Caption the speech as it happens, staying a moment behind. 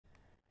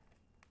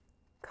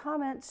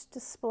comments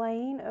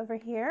displaying over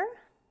here.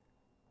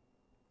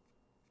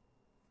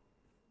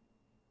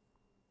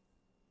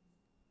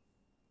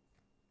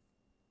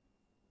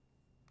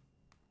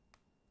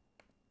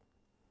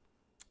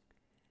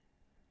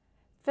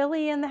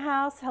 Philly in the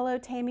house. Hello,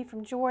 Tammy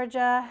from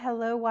Georgia.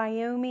 Hello,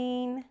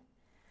 Wyoming.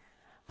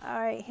 All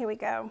right, here we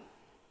go.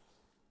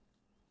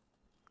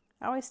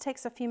 It always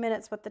takes a few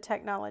minutes with the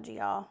technology,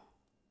 y'all.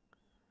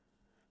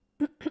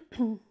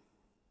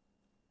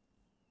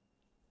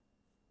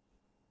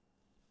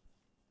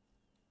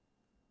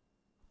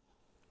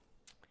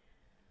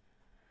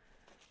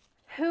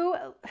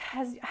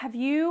 Have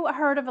you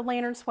heard of a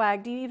lantern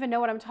swag? Do you even know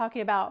what I'm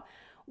talking about?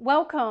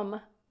 Welcome.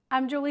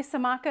 I'm Julie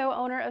Siomacco,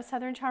 owner of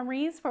Southern Charm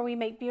Wreaths, where we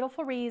make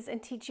beautiful wreaths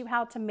and teach you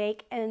how to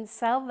make and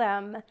sell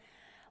them.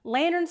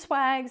 Lantern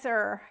swags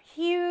are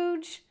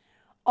huge,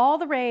 all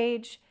the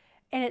rage,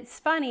 and it's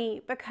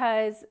funny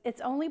because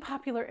it's only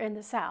popular in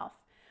the South.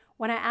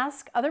 When I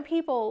ask other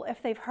people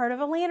if they've heard of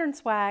a lantern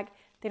swag,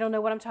 they don't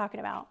know what I'm talking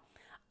about.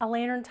 A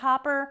lantern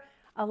topper,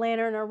 a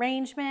lantern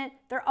arrangement,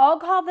 they're all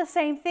called the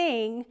same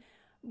thing,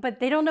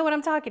 but they don't know what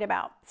I'm talking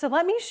about. So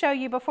let me show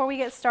you before we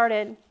get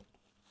started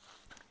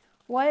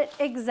what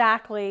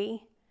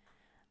exactly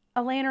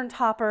a lantern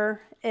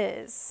topper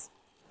is.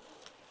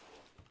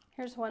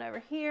 Here's one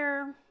over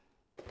here.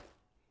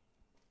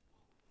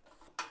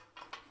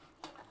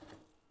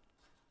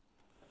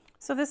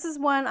 So this is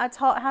one I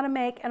taught how to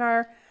make in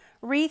our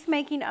Wreath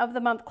Making of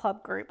the Month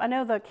Club group. I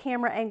know the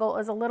camera angle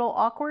is a little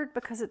awkward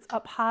because it's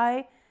up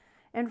high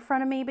in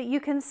front of me, but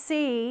you can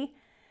see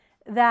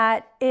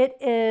that it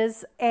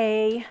is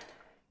a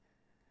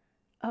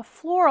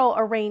floral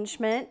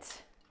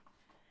arrangement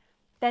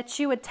that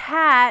you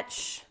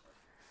attach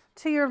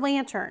to your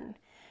lantern.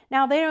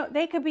 Now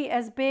they could be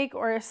as big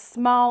or as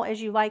small as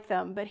you like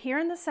them, but here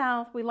in the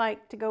South we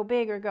like to go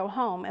big or go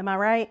home. Am I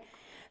right?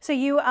 So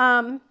you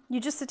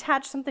just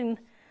attach something,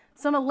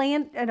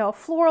 a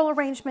floral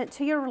arrangement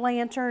to your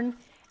lantern,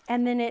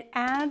 and then it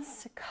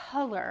adds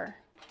color.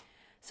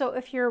 So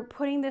if you're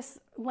putting this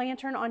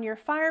lantern on your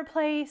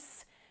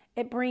fireplace,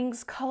 it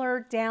brings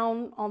color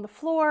down on the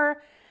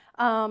floor.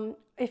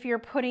 If you're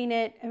putting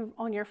it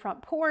on your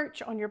front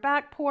porch, on your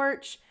back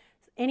porch,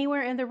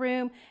 anywhere in the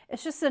room,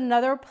 it's just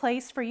another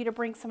place for you to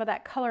bring some of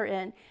that color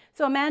in.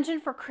 So imagine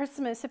for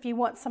Christmas, if you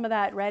want some of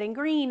that red and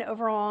green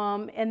over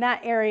in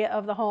that area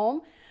of the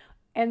home,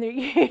 and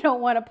you don't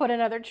want to put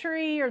another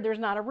tree, or there's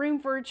not a room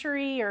for a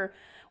tree or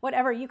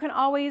whatever, you can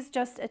always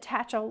just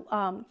attach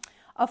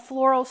a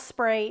floral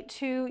spray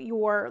to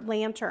your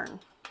lantern.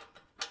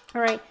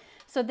 All right,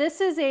 so this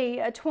is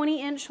a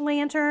 20-inch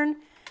lantern,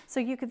 so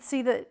you can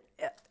see that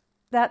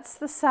that's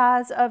the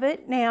size of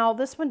it. Now,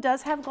 this one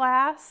does have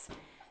glass.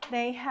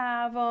 They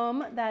have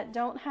that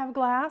don't have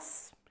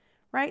glass,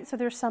 right? So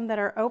there's some that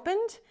are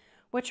opened,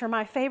 which are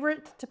my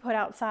favorite to put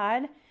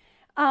outside.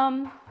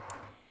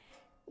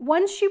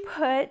 Once you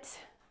put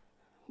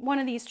one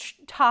of these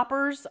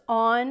toppers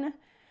on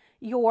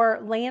your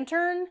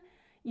lantern,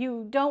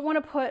 you don't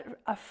want to put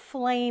a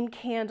flame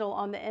candle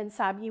on the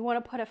inside. You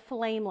want to put a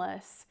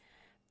flameless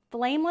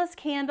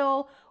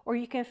candle, or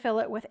you can fill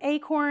it with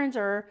acorns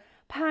or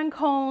pine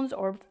cones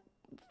or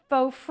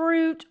faux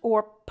fruit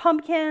or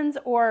pumpkins,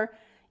 or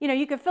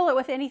you can fill it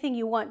with anything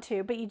you want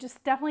to, but you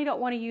just definitely don't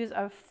want to use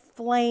a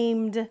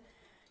flamed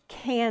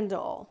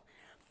candle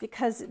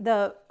because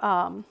the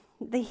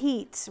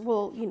heat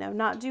will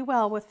not do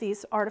well with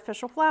these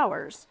artificial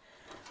flowers.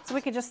 So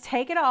we could just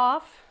take it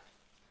off,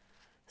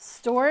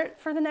 store it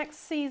for the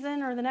next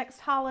season or the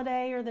next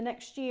holiday or the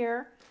next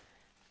year.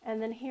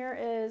 And then here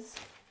is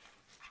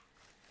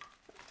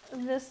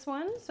this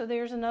one. So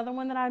there's another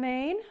one that I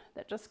made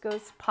that just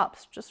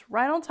pops just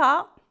right on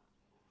top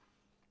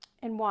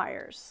and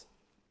wires.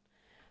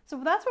 So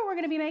that's what we're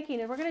going to be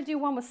making, and we're going to do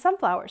one with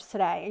sunflowers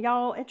today. Are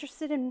y'all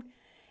interested in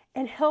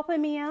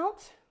helping me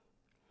out?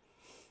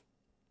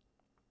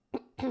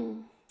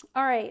 All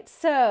right,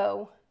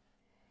 so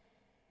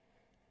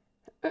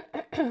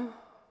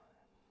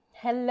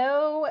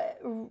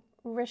hello,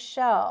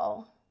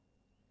 Rochelle.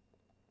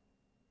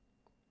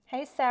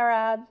 Hey,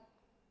 Sarah.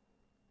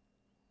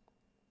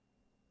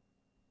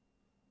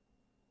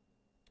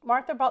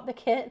 Martha bought the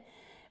kit.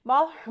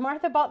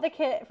 Martha bought the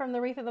kit from the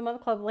Wreath of the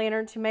Month Club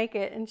lantern to make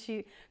it, and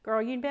girl,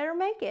 you'd better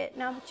make it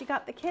now that you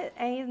got the kit.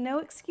 Ain't no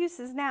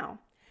excuses now.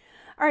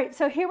 All right,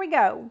 so here we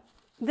go.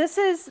 This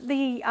is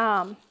these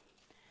are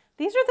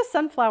the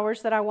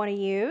sunflowers that I want to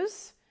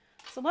use.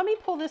 So let me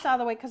pull this out of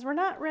the way because we're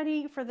not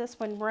ready for this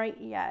one right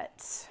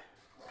yet.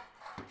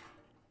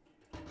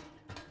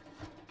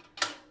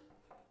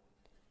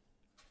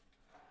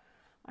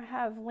 I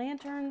have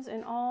lanterns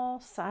in all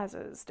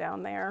sizes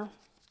down there.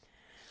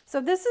 So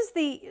this is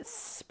the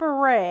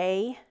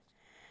spray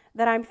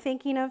that I'm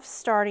thinking of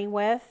starting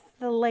with.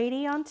 The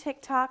lady on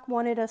TikTok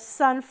wanted a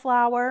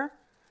sunflower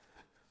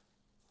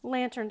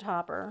lantern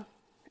topper,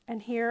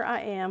 and here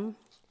I am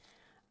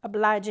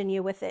obliging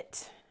you with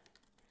it.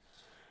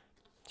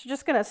 So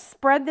just going to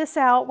spread this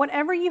out.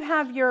 Whenever you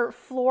have your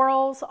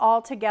florals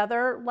all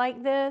together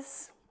like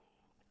this,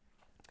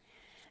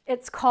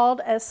 it's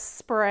called a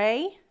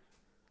spray.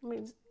 Let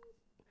me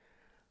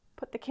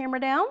put the camera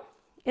down.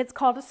 It's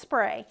called a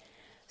spray.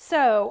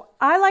 So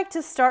I like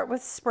to start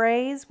with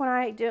sprays when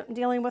I'm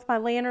dealing with my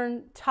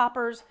lantern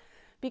toppers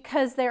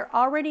because they're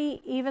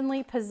already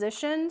evenly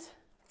positioned.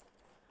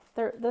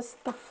 The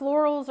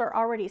florals are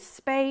already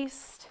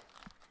spaced,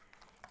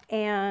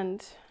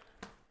 and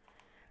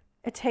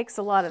it takes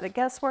a lot of the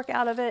guesswork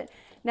out of it.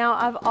 Now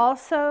I've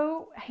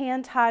also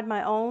hand tied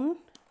my own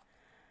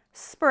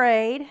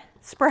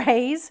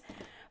sprays,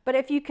 but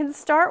if you can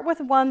start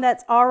with one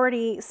that's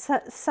already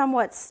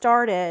somewhat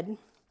started,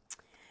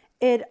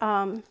 it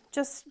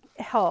just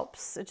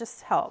helps. It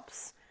just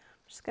helps.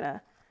 I'm just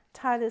gonna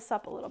tie this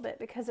up a little bit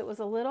because it was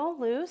a little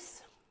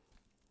loose.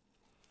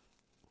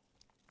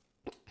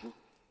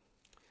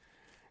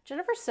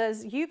 Jennifer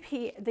says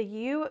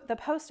the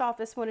post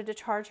office wanted to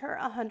charge her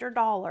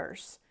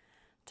 $100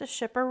 to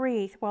ship a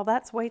wreath. Well,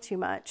 that's way too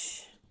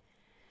much.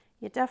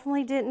 You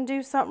definitely didn't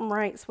do something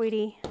right,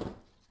 sweetie.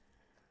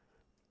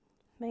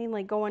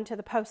 Mainly going to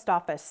the post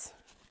office.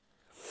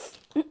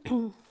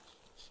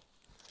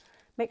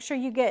 Make sure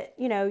you get,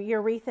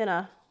 your wreath in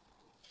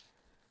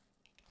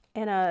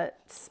a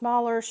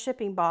smaller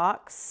shipping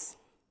box.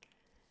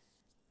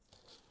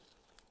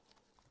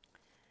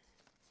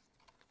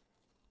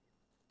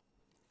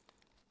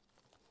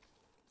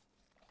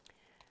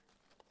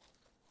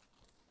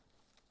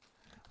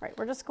 All right,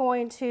 we're just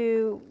going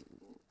to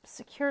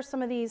secure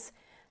some of these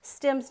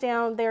stems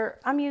down there.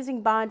 I'm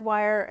using bind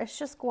wire. It's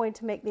just going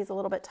to make these a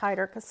little bit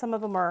tighter because some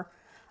of them are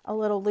a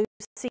little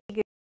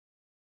loosey-goosey.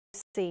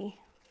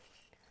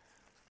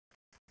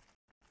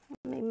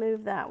 Let me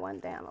move that one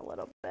down a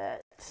little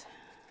bit.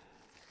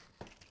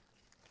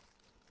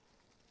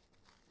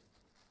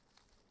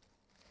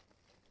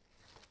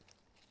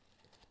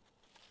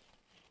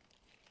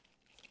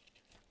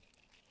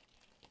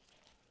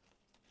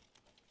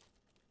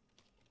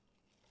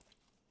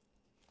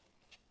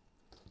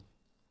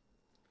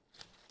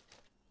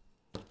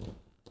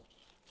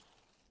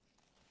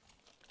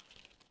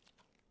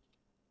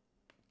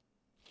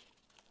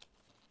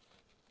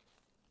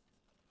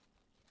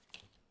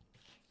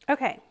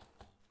 Okay,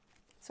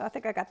 so I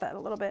think I got that a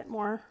little bit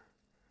more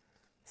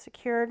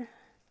secured.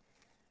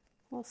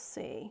 We'll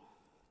see.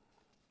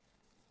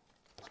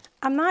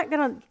 I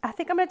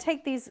think I'm gonna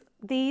take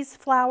these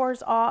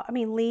flowers off,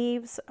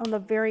 leaves on the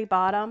very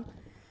bottom.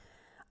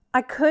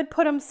 I could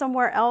put them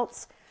somewhere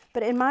else,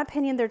 but in my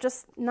opinion, they're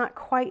just not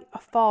quite a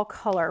fall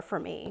color for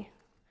me.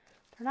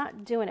 They're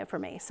not doing it for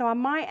me. So I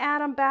might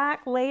add them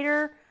back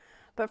later,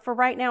 but for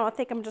right now, I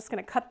think I'm just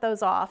gonna cut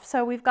those off.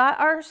 So we've got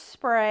our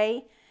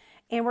spray,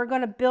 and we're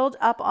gonna build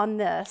up on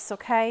this,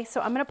 okay?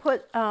 So I'm gonna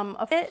put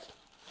a bit.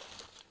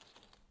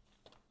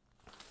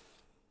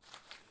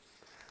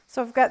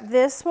 So I've got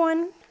this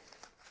one.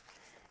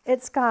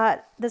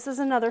 This is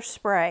another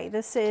spray.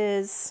 This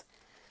is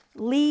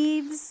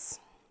leaves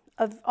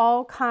of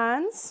all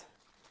kinds,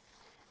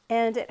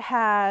 and it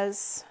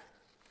has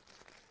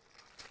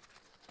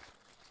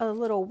a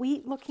little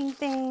wheat looking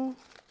thing.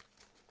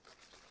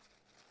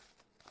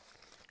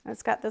 And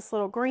it's got this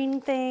little green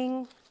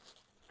thing.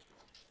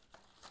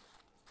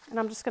 And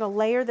I'm just going to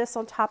layer this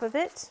on top of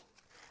it.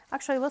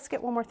 Actually, let's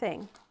get one more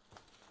thing.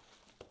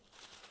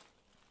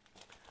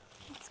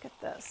 Let's get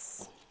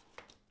this.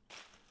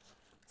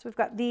 So we've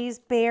got these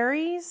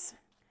berries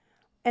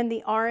and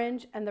the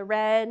orange and the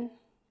red.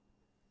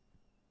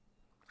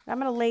 I'm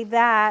going to lay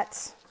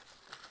that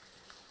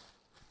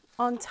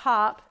on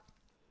top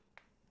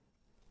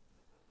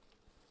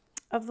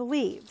of the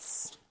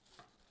leaves.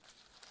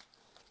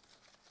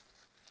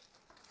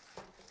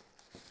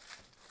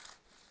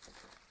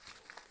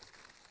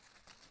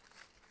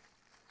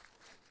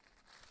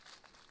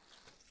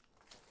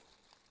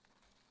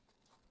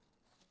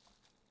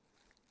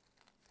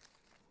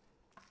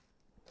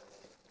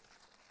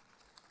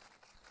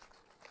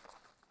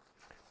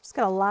 Just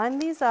going to line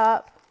these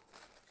up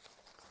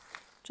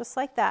just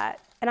like that.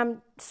 And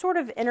I'm sort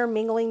of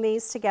intermingling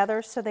these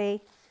together so they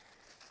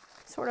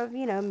sort of,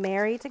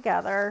 marry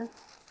together.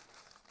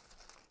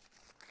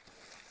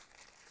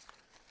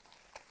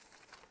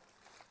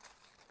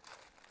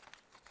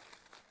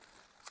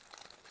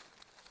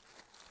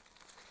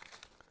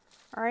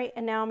 All right,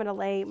 and now I'm going to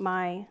lay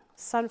my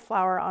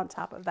sunflower on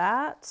top of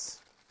that.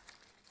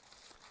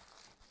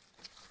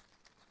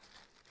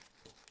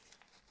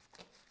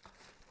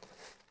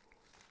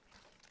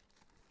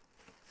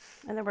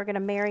 And then we're going to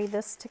marry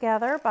this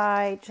together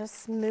by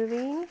just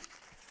moving.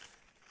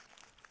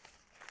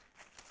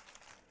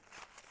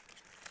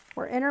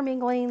 We're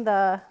intermingling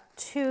the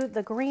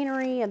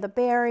greenery and the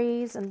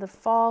berries and the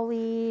fall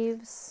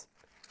leaves.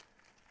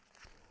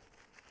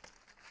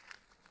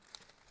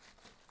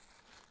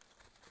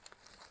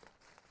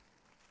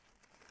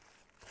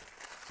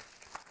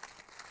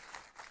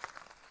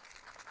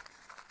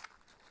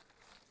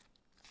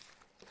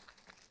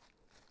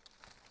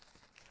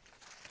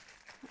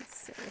 Let's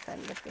see if I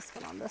can get this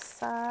one on this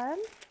side.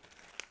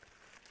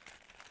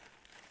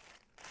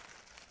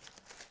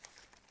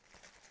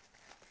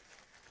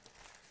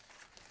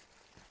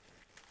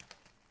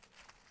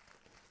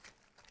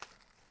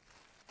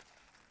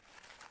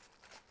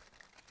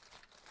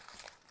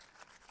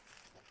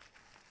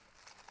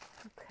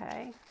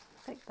 Okay,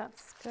 I think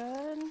that's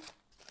good.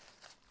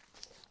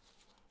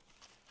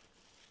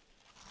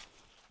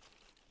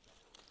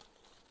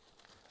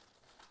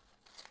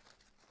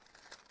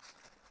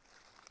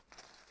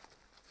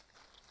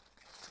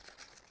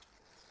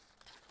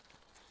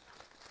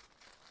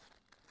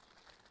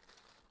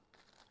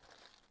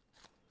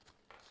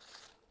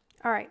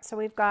 All right, so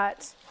we've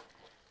got,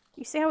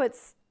 you see how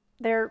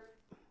they're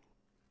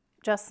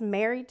just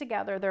married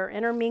together, they're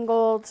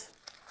intermingled.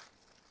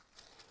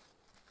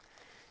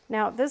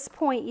 Now at this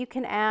point you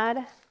can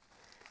add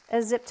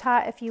a zip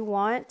tie if you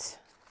want.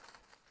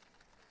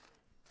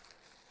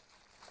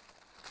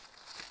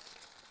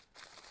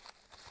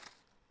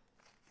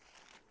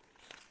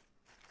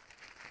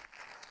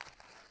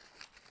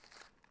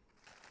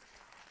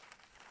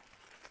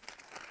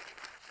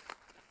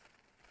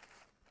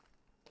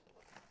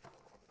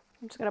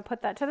 I'm just going to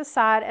put that to the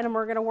side, and then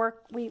we're going to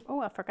work, oh,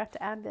 I forgot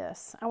to add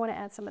this. I want to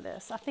add some of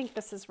this. I think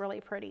this is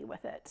really pretty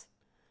with it.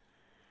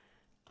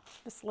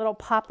 This little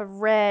pop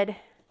of red,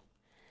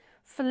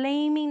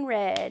 flaming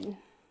red.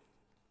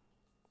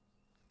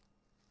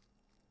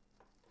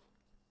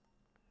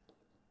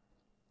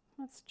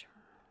 Let's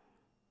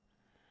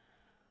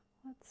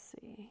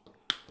see.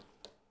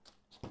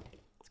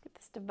 Let's get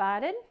this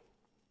divided.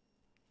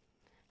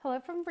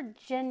 Hello from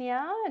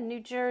Virginia and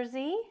New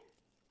Jersey.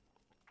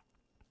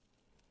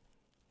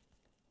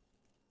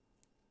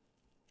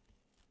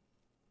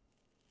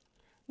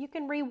 You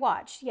can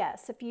rewatch,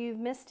 yes. If you've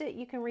missed it,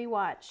 you can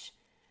rewatch.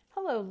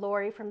 Hello,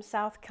 Lori from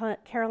South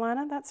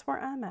Carolina. That's where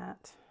I'm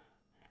at.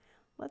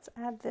 Let's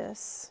add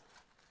this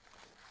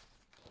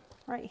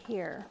right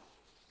here.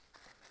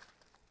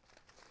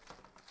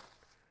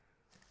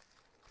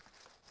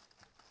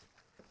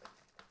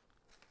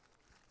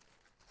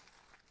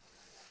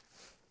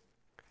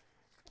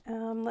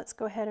 Let's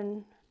go ahead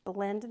and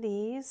blend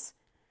these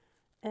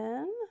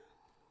in.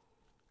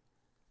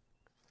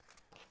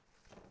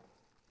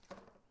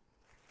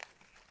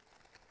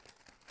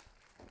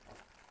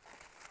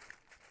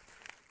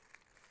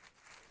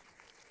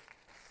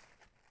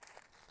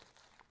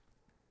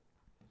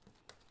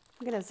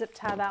 I'm going to zip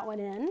tie that one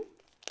in.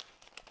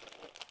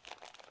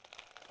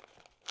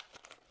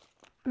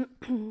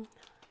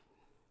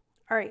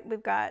 All right,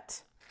 we've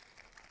got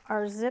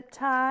our zip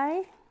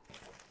tie.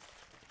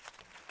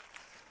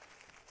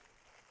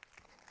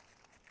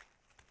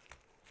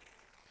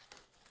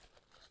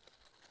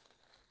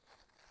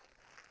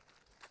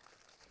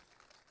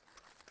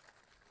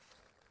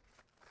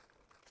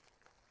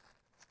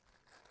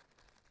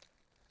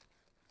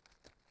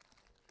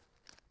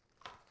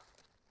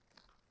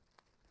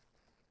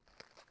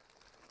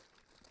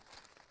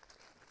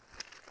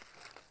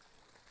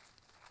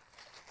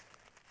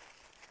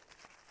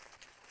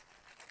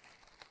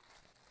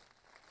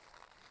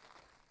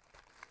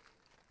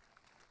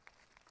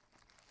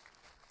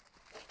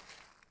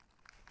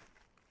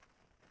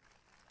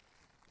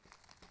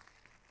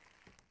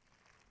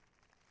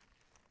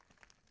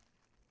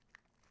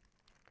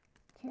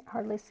 Can't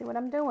hardly see what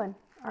I'm doing.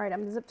 All right,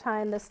 I'm zip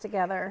tying this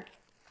together.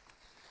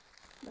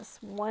 This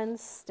one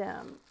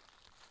stem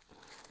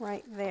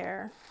right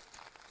there.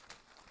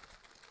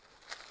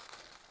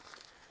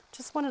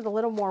 Just wanted a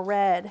little more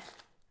red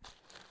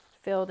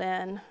filled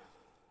in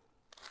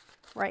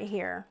right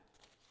here.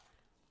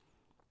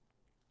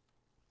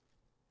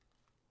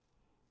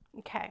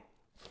 Okay,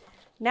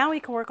 now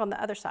we can work on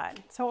the other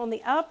side. So on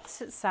the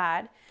opposite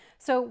side,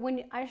 so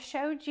when I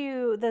showed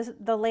you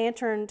the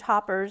lantern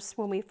toppers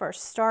when we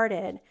first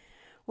started,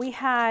 we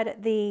had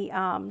a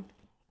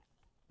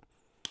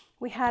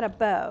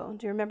bow.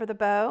 Do you remember the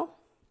bow?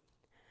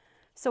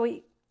 So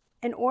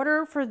in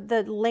order for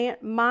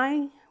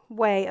my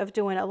way of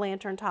doing a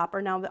lantern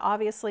topper, now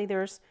obviously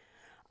there's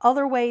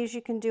other ways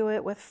you can do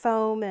it with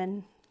foam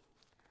and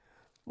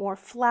more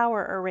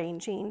flower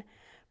arranging,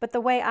 but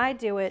the way I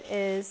do it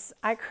is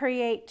I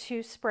create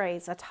two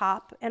sprays, a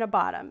top and a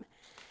bottom.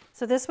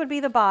 So this would be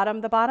the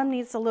bottom. The bottom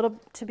needs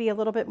to be a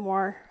little bit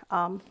more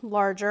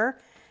larger,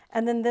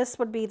 and then this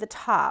would be the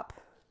top.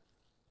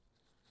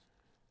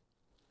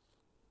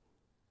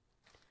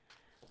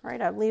 All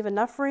right, I leave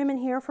enough room in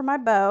here for my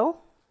bow.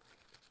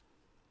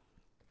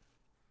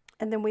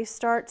 And then we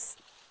start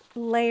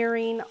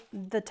layering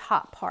the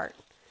top part.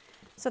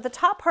 So the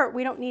top part,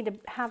 we don't need to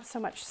have so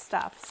much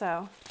stuff.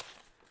 So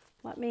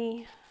let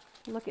me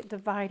look at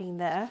dividing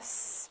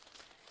this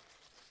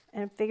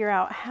and figure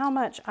out how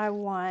much I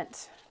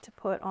want to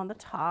put on the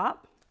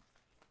top.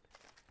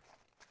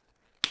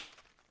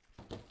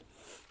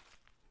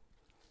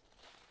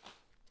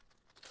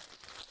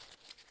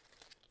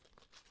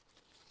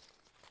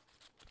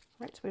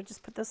 All right, so we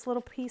just put this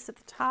little piece at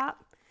the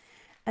top.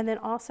 And then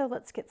also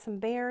let's get some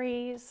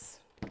berries.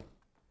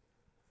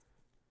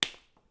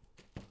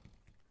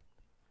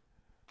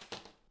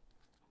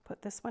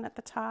 Put this one at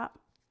the top.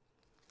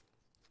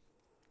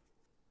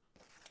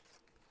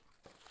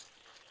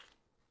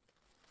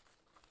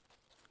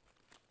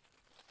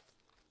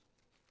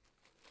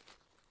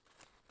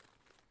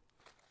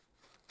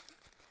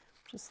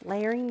 Just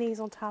layering these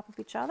on top of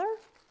each other.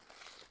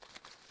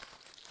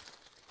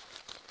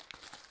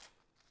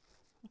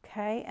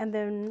 Okay, and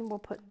then we'll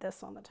put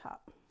this on the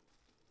top.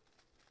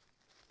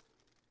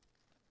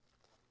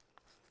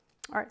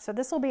 All right, so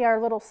this will be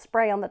our little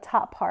spray on the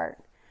top part.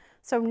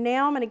 So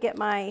now I'm going to get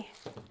my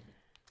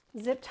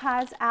zip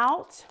ties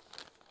out.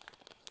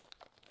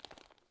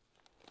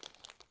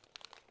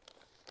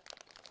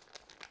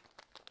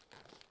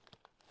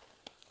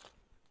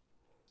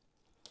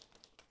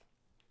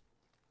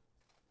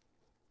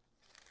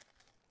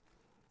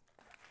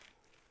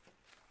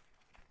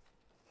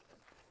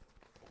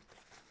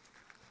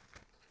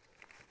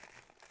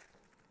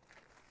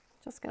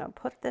 Just going to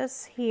put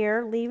this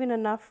here, leaving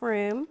enough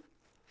room.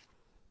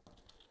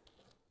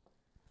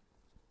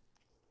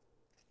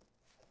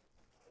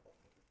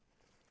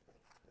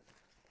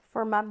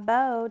 For my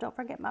bow, don't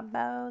forget my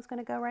bow is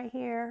going to go right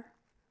here.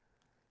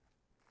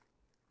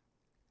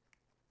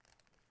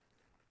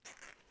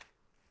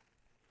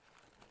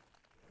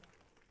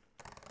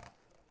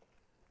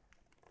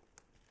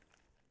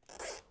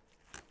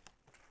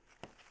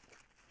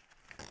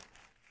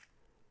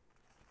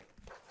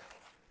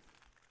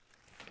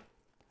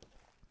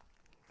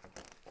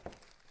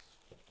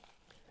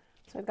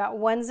 So I've got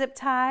one zip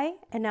tie,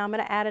 and now I'm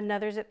going to add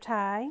another zip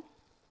tie.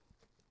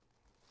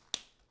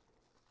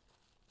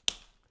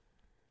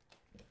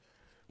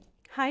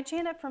 Hi,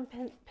 Janet from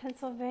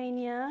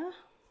Pennsylvania.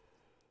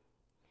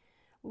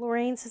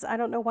 Lorraine says, I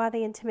don't know why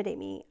they intimidate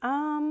me.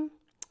 You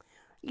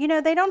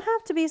know, they don't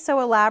have to be so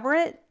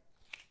elaborate.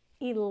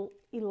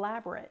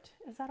 Elaborate,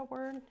 is that a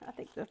word? I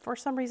think for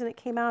some reason it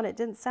came out, it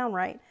didn't sound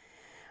right.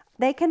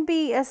 They can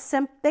be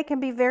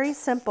very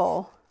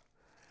simple.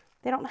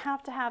 They don't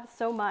have to have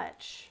so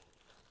much.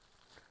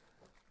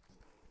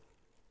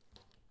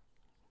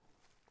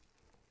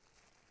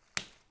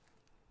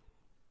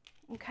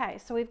 Okay,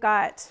 so we've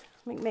got,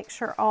 let me make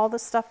sure all the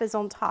stuff is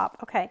on top.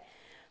 Okay,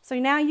 so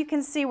now you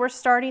can see we're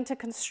starting to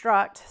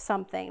construct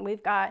something.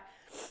 We've got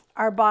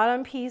our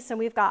bottom piece and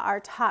we've got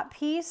our top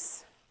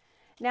piece.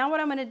 Now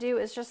what I'm going to do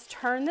is just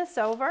turn this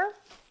over,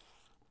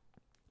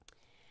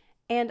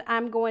 and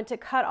I'm going to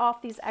cut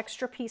off these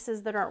extra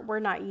pieces that we're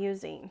not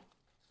using.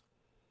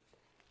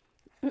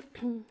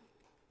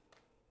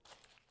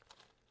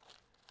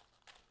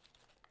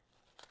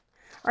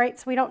 All right,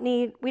 so we don't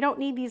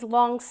need these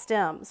long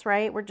stems,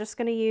 right? We're just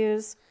going to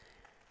use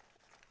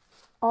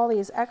all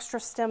these extra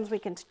stems we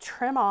can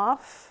trim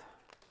off.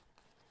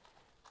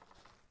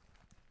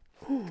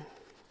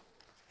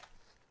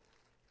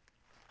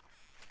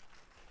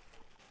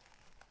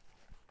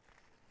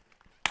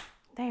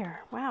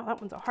 There. Wow,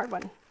 that one's a hard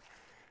one. All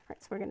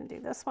right, so we're going to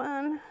do this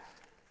one.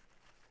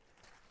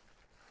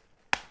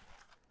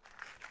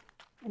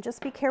 And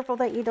just be careful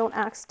that you don't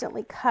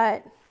accidentally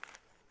cut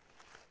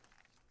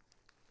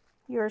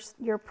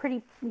your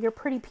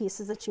pretty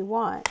pieces that you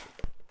want.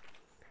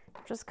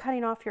 Just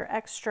cutting off your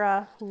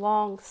extra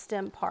long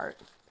stem part.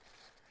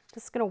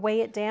 Just going to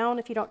weigh it down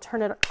if you don't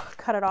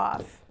cut it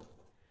off.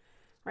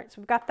 All right,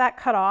 so we've got that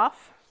cut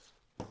off.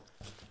 All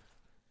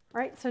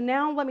right, so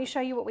now let me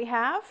show you what we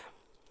have.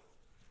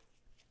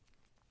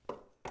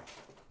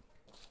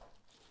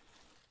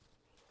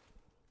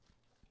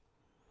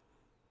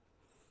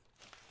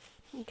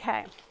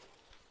 Okay.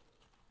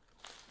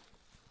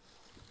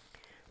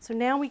 So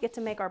now we get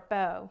to make our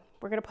bow.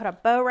 We're going to put a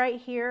bow right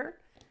here,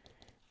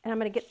 and I'm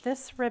going to get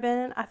this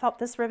ribbon. I thought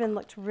this ribbon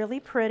looked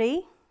really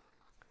pretty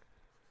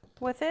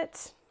with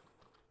it.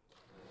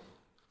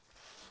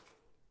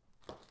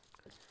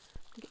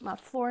 Get my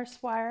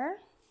florist wire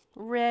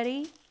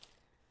ready.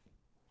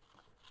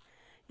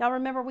 Y'all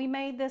remember we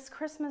made this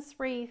Christmas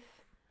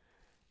wreath.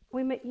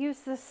 We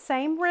used the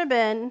same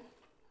ribbon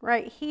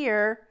right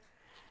here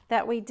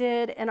that we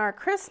did in our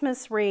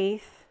Christmas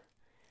wreath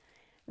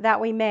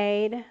that we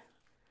made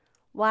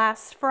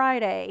last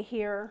Friday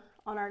here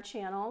on our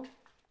channel.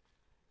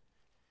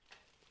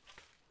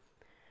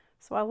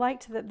 So I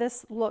liked that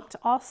this looked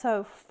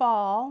also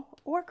fall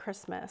or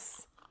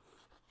Christmas.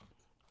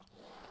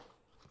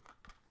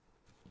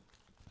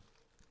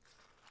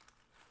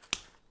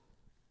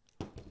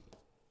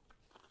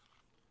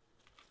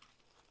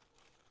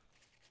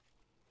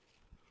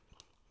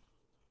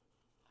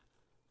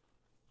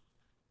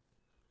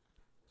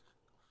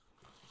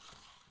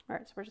 All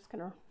right, so we're just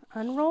going to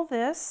unroll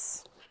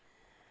this.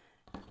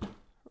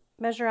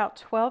 Measure out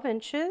 12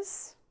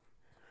 inches.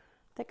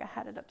 I think I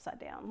had it upside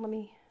down. Let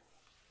me.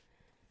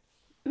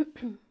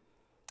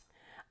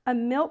 A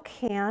milk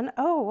can.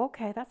 Oh,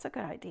 okay, that's a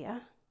good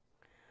idea.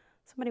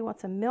 Somebody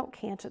wants a milk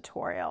can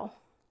tutorial.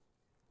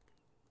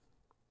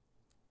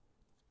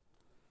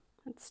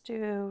 Let's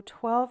do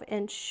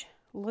 12-inch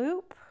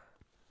loop.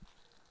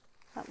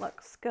 That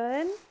looks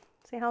good.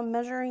 See how I'm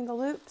measuring the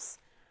loops?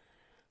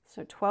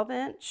 So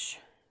 12-inch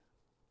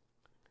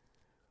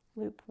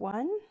loop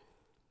 1.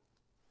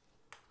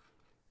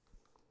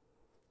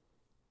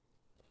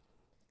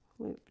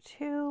 Loop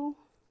 2,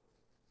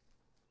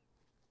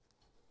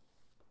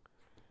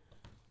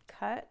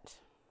 cut,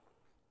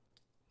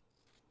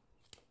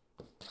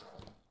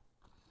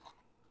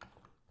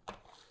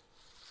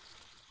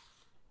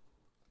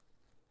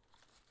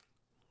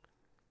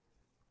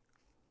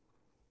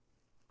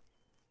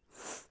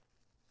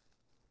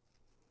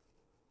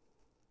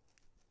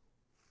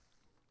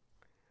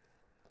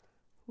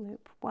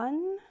 Loop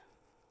 1.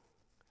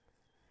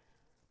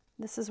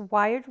 This is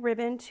wired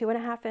ribbon,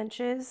 2.5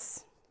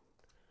 inches,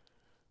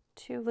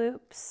 2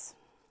 loops.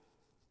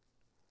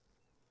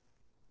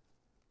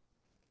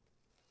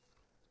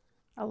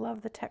 I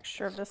love the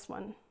texture of this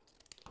one.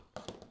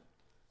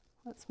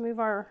 Let's move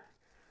our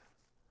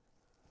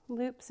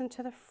loops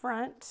into the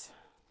front.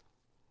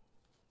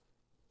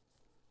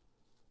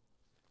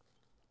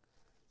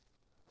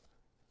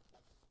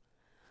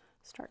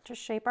 Start to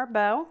shape our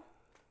bow.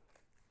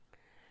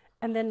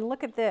 And then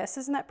look at this.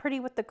 Isn't that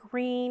pretty with the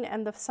green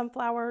and the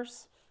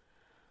sunflowers?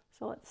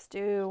 So let's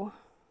do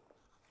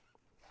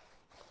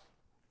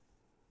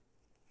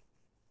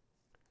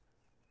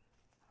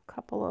a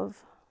couple of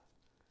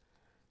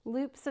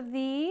loops of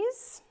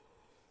these.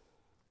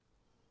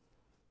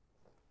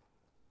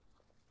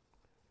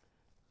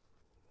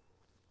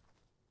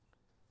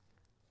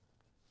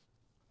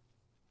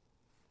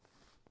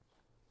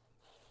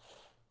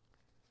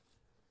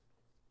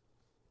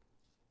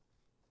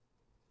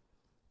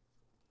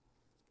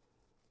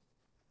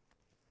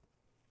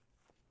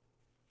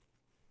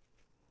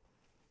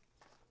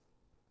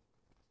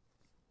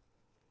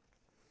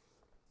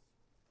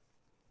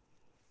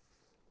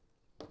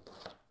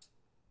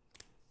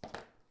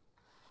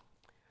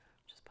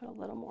 Put a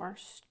little more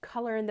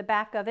color in the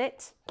back of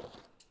it.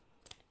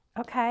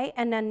 Okay,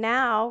 and then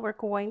now we're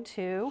going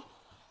to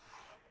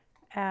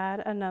add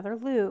another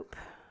loop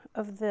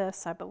of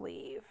this, I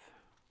believe.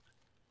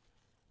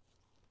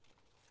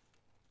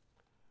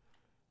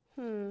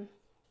 I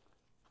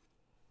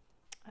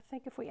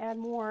think if we add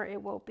more,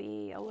 it will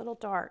be a little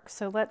dark.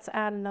 So let's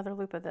add another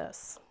loop of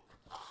this.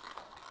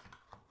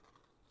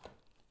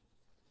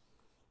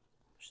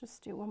 Let's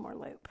just do one more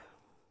loop.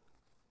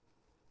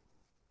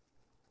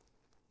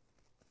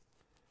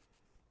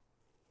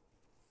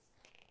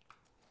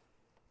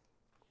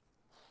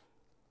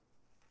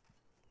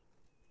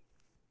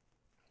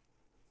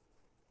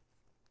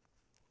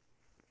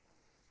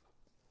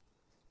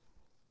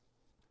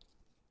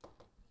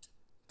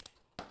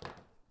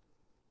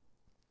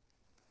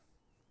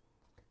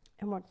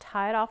 And we'll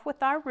tie it off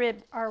with our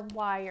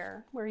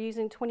wire. We're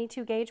using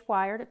 22 gauge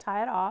wire to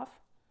tie it off.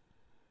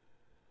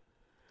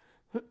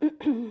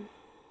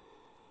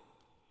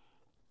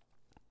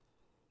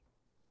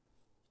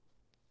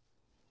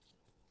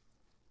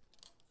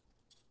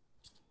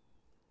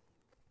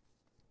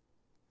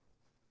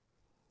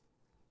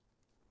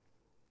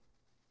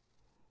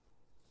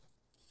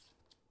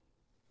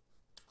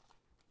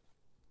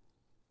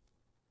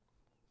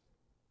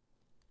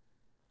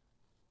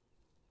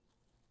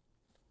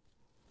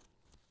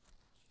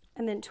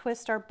 And then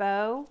twist our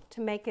bow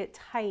to make it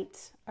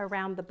tight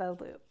around the bow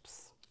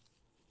loops.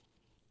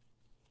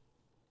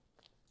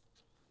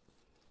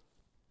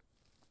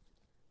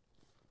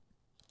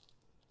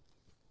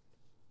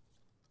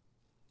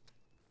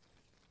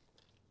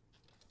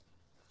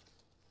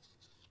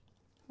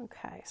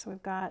 Okay, so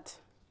we've got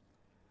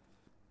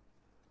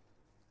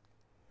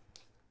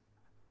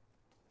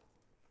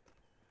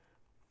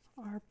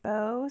our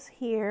bows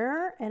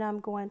here, and I'm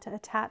going to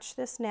attach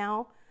this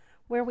now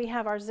where we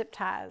have our zip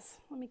ties.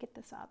 Let me get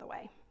this out of the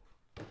way.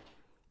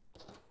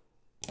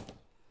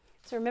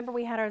 So remember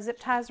we had our zip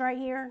ties right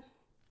here?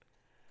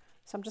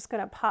 So I'm just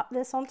going to pop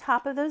this on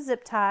top of those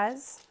zip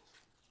ties.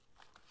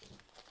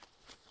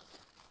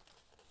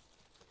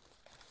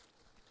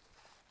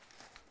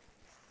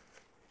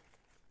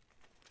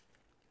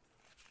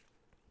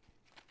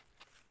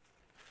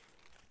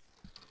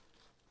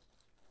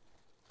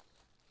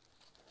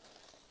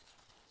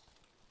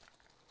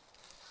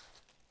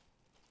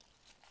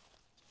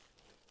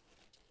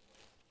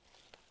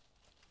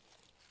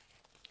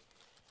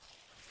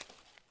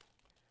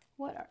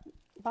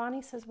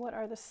 Bonnie says, what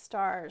are the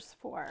stars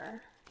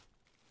for?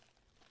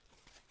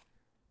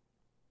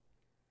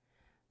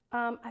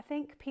 I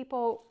think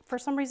people, for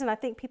some reason, I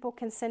think people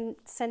can send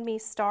me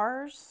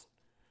stars,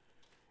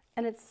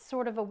 and it's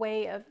sort of a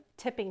way of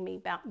tipping me,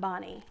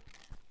 Bonnie.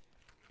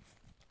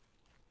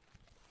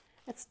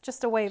 It's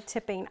just a way of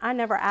tipping. I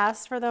never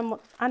asked for them.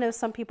 I know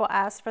some people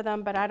ask for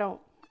them, but I don't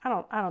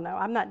know.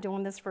 I'm not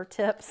doing this for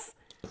tips.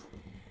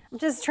 I'm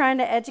just trying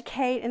to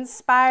educate,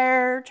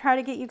 inspire, try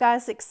to get you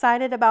guys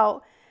excited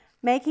about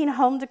making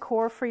home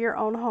decor for your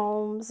own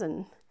homes.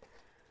 And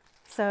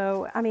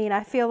so, I mean,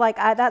 I feel like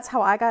that's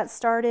how I got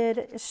started.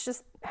 It's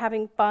just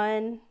having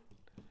fun.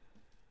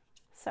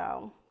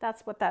 So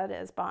that's what that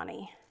is,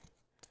 Bonnie.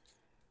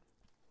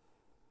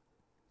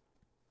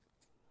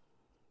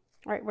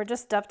 All right, we're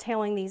just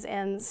dovetailing these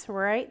ends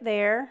right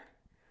there.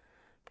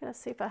 I'm gonna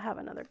see if I have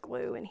another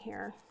glue in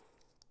here.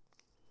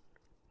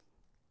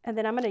 And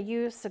then I'm gonna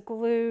use the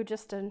glue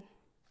just to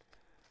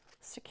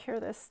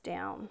secure this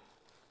down.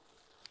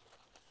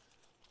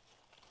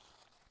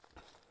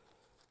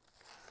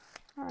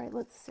 All right,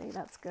 let's see,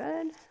 that's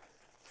good.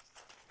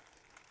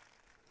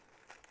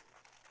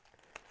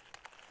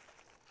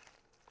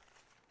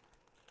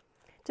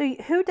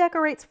 Who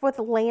decorates with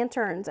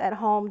lanterns at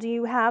home? Do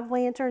you have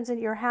lanterns in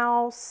your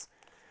house?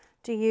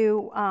 Do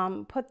you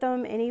put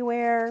them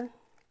anywhere?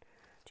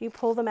 Do you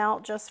pull them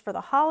out just for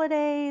the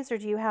holidays, or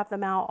do you have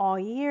them out all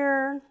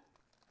year?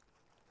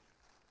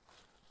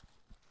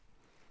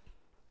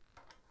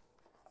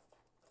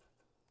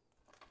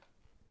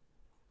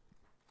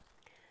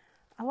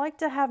 I like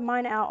to have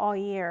mine out all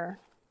year.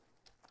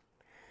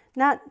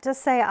 Not to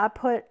say I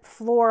put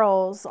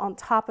florals on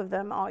top of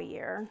them all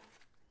year.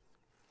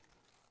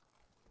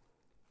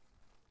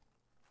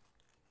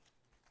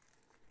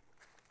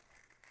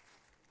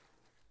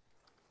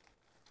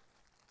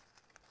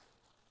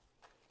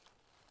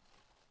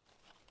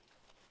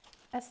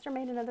 Esther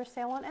made another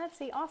sale on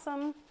Etsy.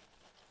 Awesome. All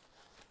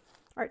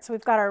right, so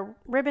we've got our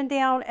ribbon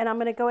down, and I'm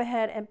going to go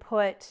ahead and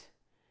put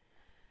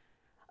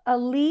a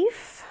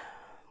leaf.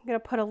 I'm going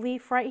to put a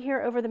leaf right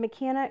here over the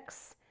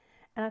mechanics,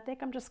 and I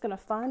think I'm just going to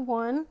find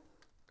one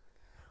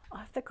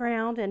off the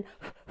ground and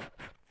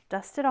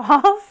dust it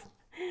off.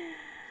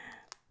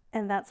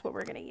 And that's what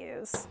we're going to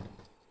use.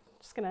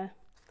 Just going to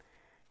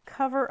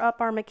cover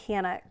up our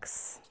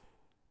mechanics.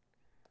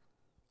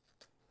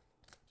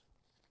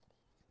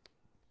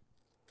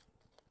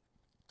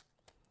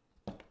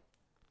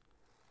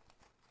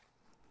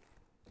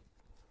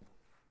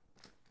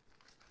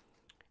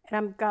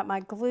 And I've got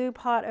my glue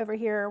pot over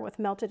here with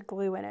melted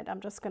glue in it.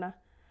 I'm just going to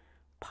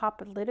pop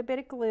a little bit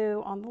of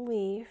glue on the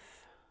leaf.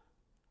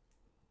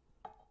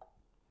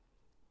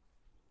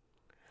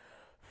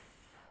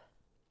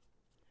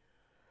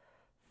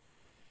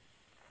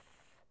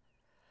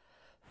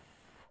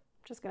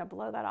 Just going to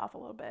blow that off a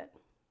little bit.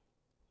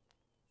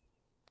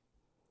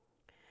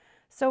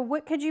 So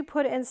what could you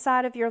put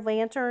inside of your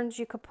lanterns?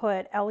 You could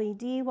put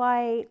LED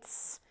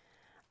lights.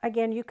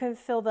 Again, you can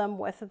fill them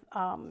with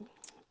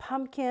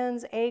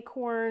pumpkins,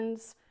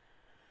 acorns,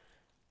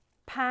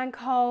 pine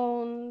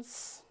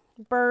cones,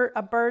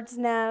 a bird's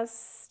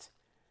nest,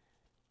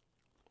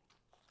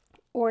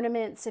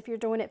 ornaments if you're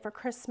doing it for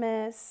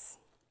Christmas.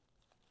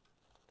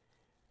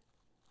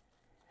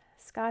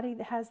 Scotty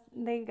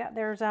they got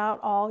theirs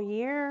out all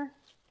year.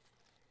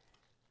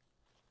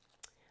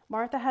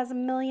 Martha has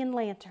 1,000,000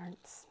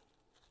 lanterns.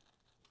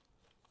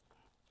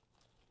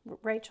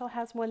 Rachel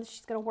has one that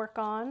she's going to work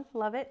on.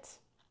 Love it.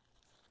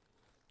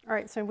 All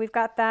right, so we've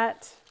got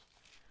that.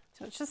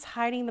 So it's just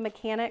hiding the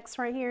mechanics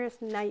right here.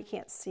 So now you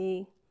can't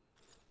see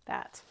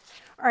that.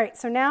 All right,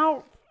 so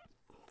now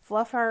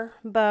fluff our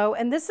bow.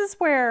 And this is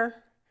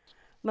where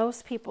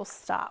most people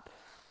stop.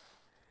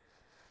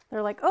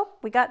 They're like, oh,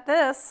 we got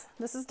this.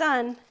 This is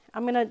done.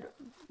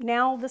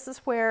 Now this is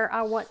where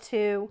I want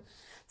to,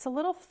 it's a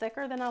little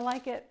thicker than I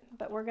like it,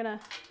 but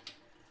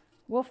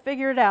we'll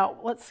figure it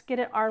out. Let's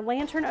get our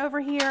lantern over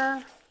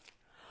here.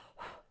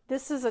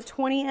 This is a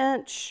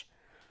 20-inch.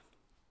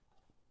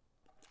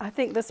 I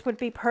think this would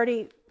be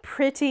pretty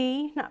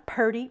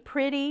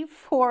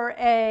for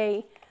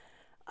a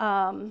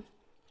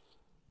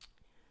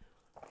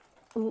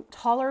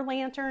taller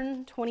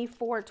lantern,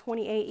 24,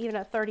 28, even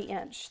a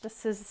 30-inch.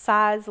 This is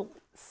size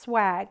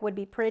swag would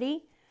be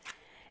pretty.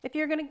 If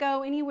you're going to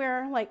go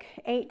anywhere like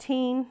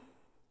 18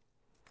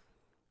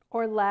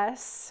 or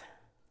less,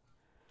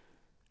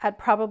 I'd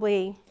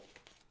probably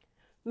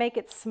make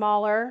it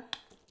smaller.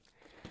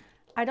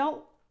 I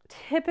don't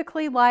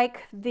typically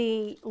like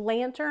the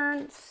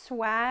lantern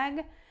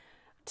swag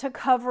to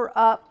cover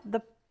up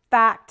the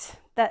fact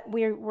that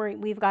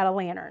we've got a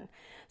lantern.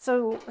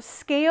 So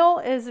scale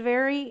is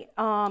very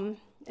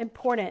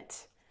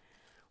important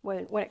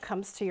when it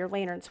comes to your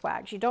lantern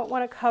swags. You don't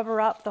want to cover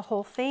up the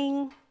whole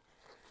thing.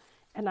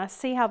 And I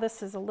see how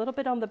this is a little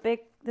bit on the big,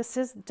 this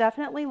is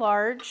definitely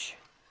large.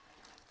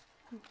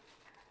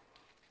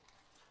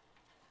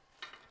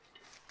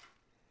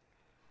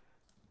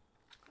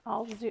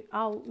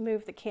 I'll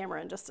move the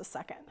camera in just a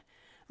second.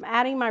 I'm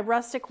adding my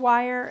rustic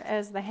wire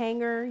as the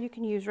hanger. You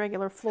can use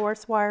regular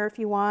florist wire if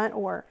you want,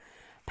 or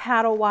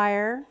paddle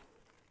wire.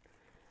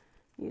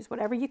 Use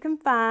whatever you can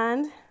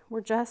find.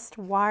 We're just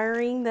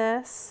wiring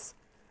this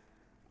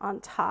on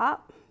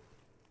top.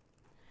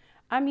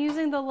 I'm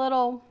using the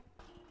little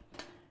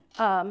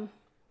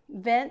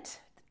vent.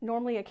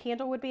 Normally a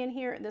candle would be in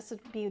here. This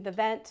would be the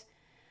vent.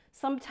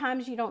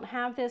 Sometimes you don't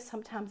have this.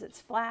 Sometimes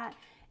it's flat.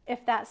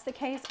 If that's the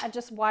case, I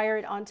just wire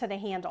it onto the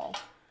handle.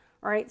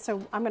 All right,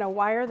 so I'm going to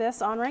wire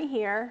this on right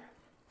here.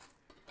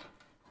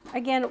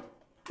 Again,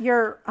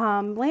 your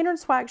lantern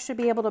swag should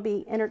be able to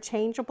be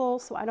interchangeable,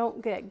 so I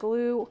don't get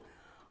glue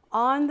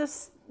on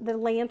the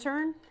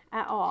lantern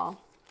at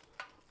all.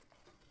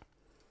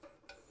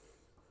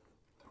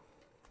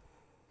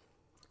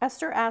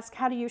 Esther asked,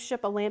 how do you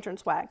ship a lantern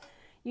swag?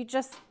 You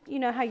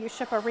know how you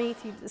ship a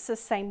wreath, it's the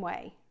same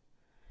way.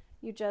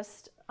 You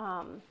just,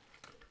 let's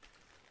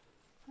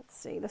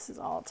see, this is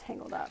all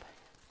tangled up.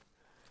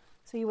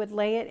 So you would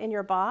lay it in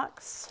your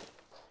box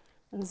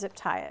and zip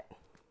tie it.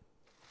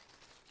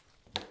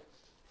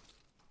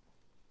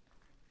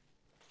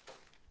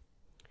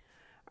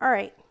 All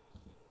right,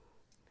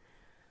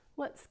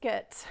 let's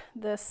get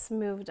this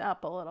moved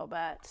up a little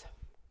bit.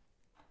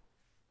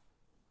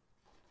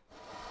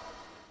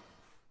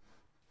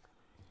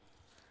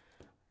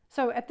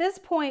 So at this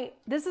point,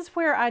 this is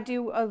where I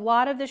do a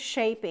lot of the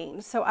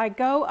shaping. So I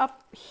go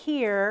up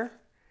here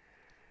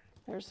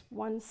There's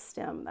one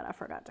stem that I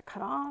forgot to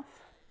cut off.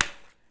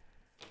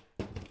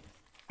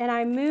 And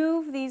I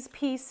move these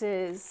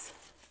pieces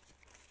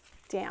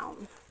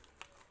down.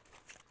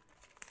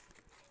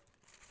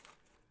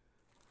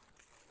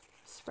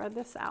 Spread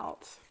this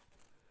out.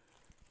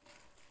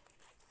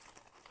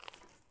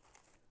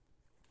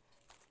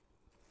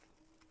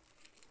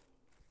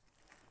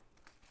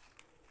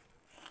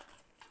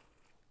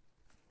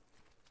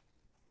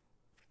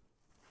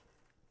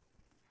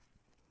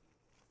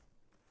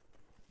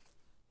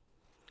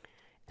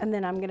 And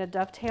then I'm going to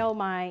dovetail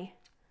my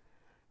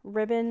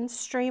ribbon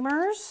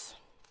streamers.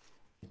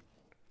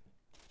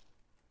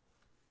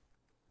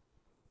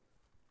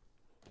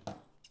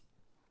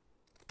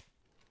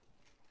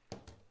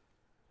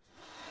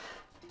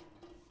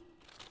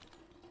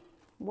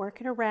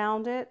 Working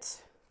around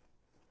it.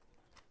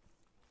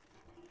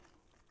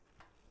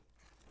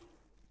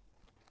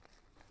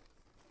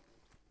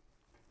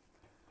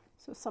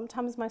 So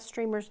sometimes my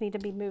streamers need to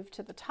be moved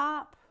to the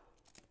top.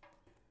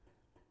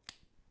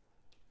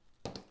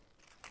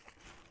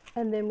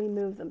 And then we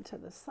move them to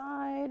the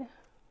side.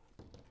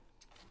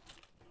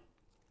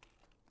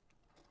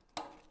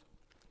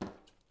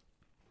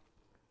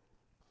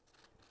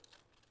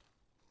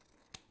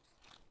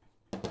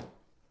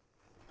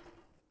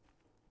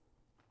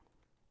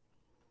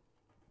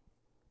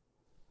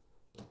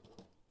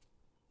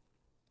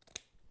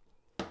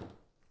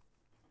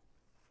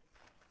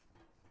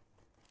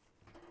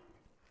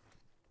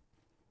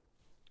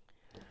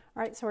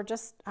 All right, so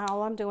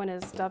all I'm doing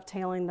is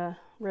dovetailing the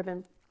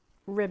ribbon.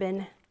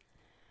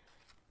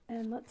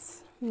 And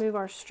let's move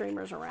our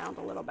streamers around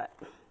a little bit.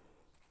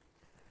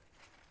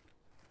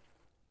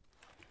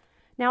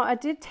 Now I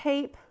did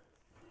tape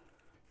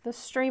the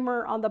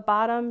streamer on the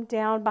bottom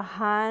down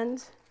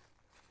behind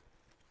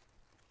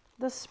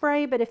the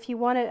spray, but if you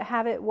want to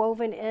have it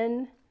woven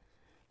in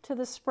to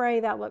the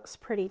spray, that looks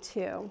pretty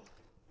too.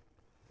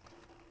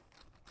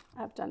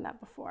 I've done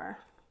that before.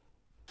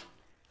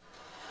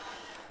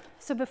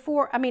 So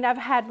I've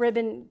had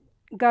ribbon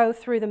go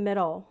through the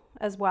middle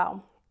as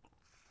well.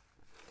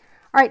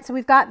 All right, so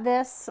we've got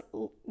this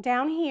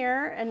down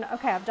here, and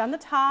okay, I've done the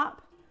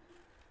top,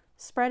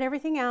 spread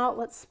everything out.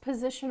 Let's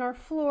position our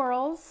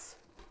florals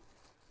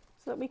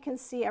so that we can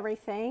see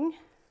everything.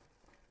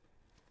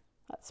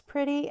 That's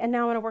pretty, and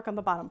now I'm gonna work on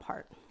the bottom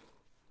part.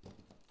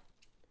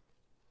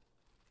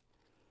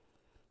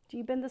 Do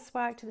you bend the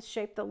swag to the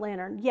shape of the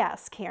lantern?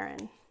 Yes,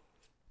 Karen,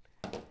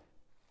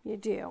 you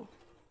do.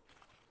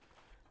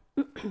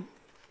 All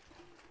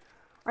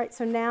right,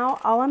 so now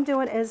all I'm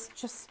doing is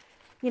just,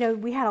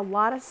 we had a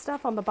lot of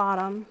stuff on the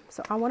bottom,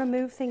 so I want to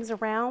move things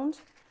around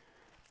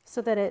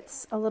so that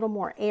it's a little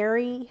more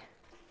airy.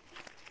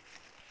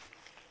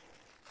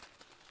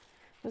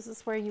 This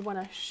is where you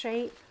want to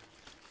shape,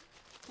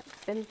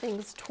 bend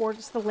things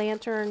towards the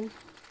lantern,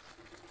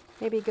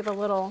 maybe give a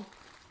little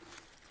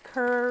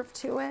curve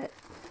to it.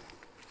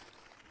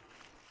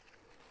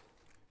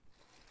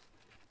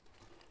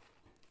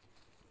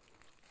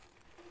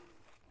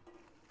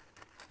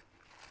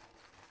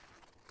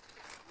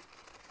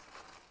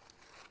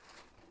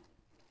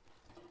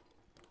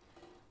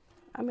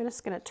 I'm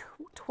just going to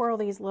twirl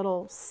these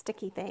little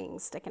sticky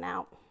things sticking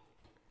out.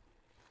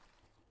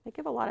 They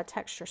give a lot of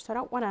texture, so I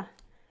don't want to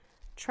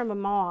trim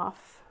them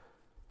off.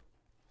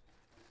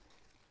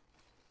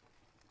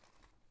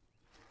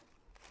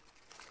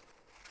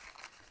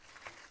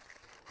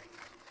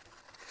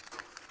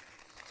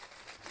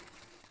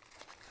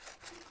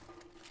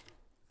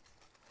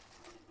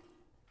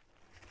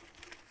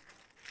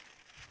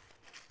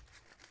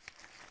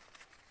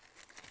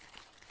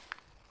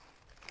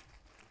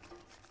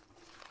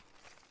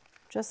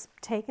 Just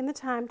taking the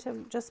time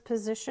to just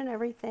position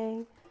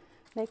everything,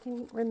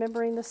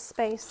 remembering the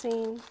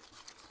spacing.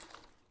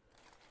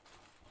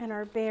 And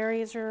our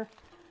berries are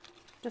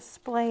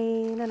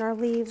displaying and our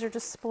leaves are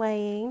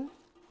displaying.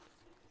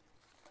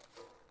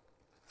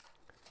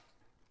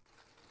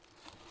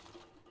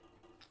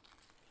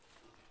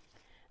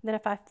 Then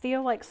if I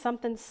feel like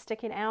something's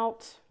sticking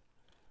out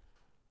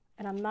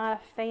and I'm not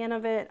a fan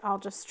of it, I'll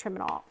just trim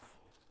it off.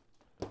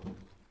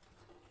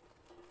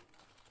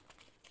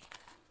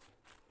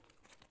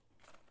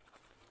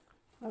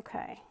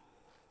 Okay,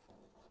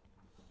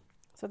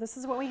 so this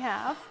is what we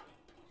have.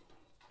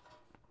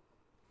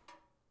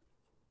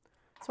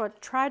 So I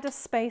tried to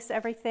space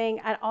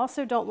everything. I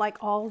also don't like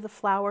all of the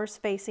flowers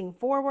facing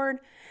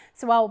forward,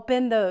 so I'll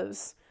bend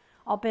those.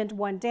 I'll bend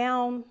one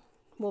down,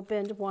 we'll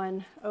bend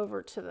one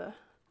over to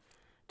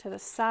the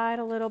side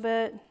a little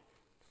bit,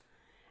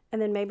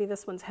 and then maybe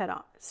this one's head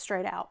on,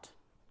 straight out.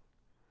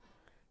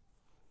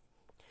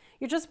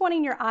 You're just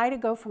wanting your eye to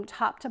go from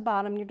top to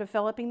bottom. You're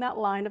developing that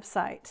line of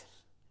sight.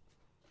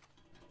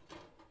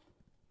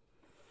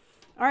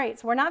 All right,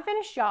 so we're not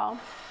finished, y'all.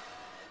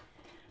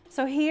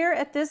 So here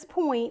at this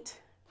point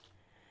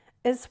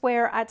is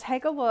where I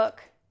take a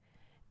look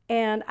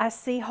and I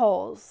see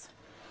holes.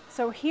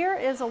 So here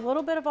is a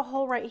little bit of a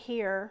hole right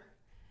here.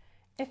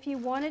 If you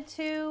wanted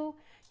to,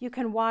 you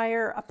can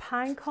wire a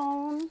pine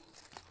cone.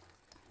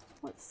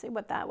 Let's see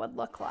what that would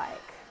look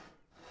like.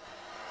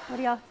 What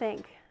do y'all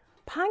think?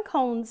 Pine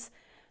cones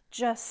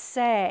just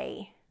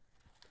say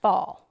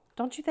fall,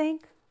 don't you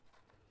think?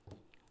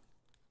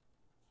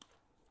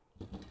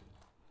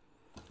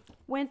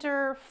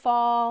 Winter,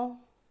 fall.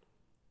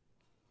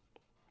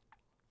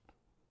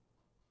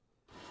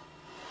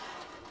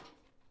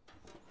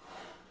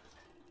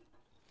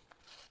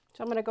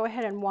 So I'm going to go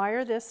ahead and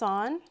wire this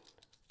on.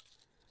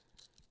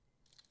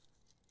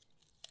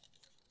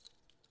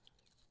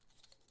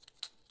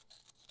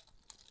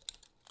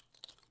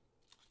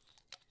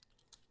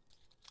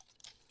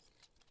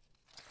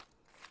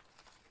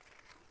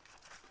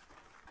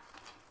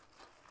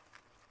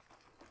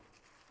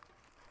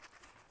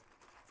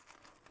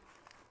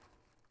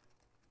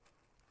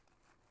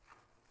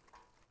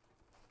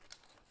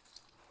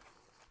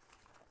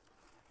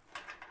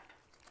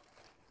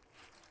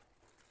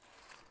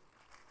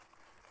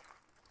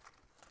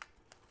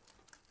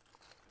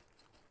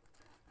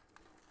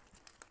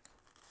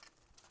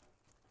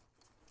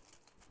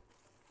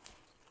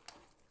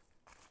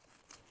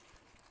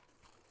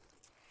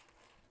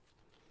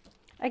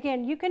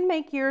 Again, you can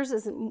make yours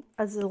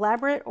as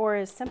elaborate or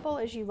as simple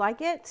as you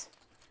like it.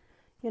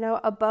 You know,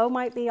 a bow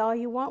might be all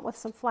you want with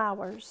some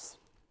flowers.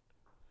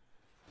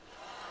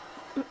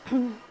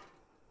 All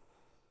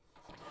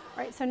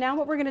right, so now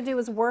what we're going to do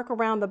is work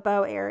around the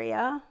bow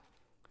area.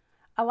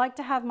 I like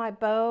to have my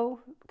bow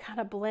kind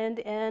of blend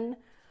in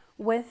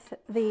with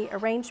the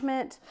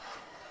arrangement.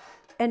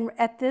 And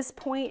at this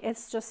point,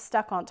 it's just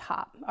stuck on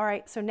top. All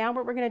right, so now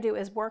what we're going to do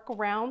is work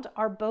around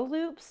our bow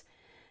loops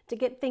to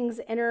get things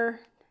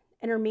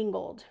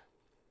intermingled.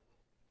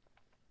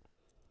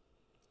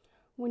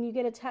 When you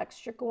get a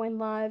text, you're going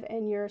live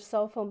and your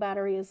cell phone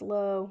battery is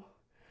low,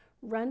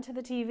 run to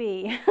the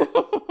TV.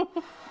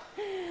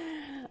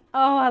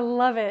 Oh, I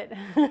love it.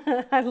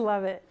 I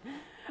love it.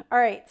 All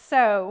right,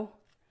 so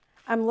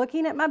I'm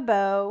looking at my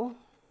bow.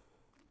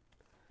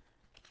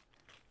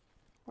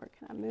 Where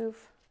can I move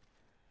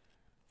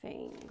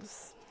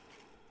things?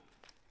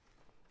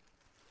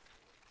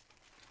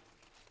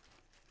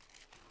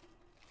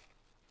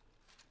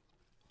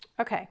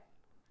 Okay,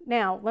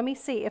 now let me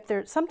see if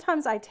there,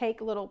 sometimes I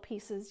take little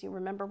pieces, you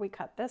remember we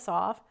cut this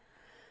off,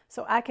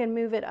 so I can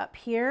move it up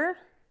here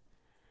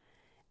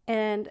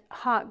and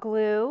hot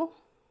glue,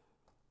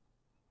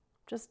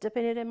 just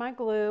dipping it in my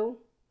glue.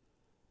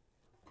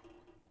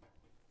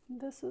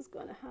 This is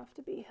going to have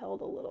to be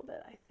held a little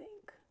bit, I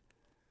think.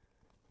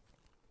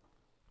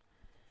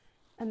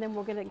 And then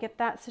we're going to get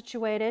that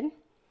situated.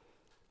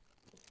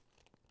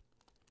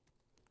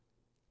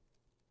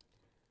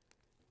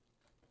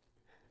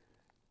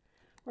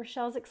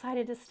 Rochelle's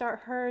excited to start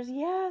hers.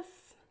 Yes,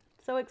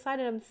 so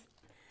excited.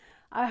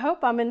 I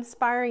hope I'm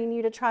inspiring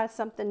you to try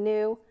something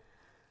new.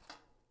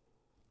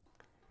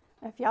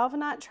 If y'all have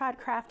not tried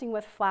crafting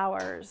with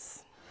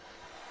flowers,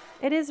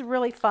 it is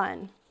really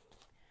fun.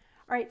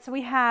 All right, so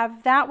we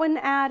have that one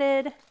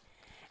added.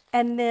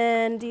 And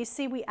then do you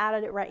see we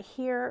added it right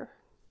here?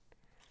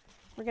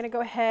 We're going to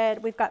go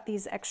ahead. We've got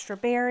these extra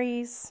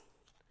berries.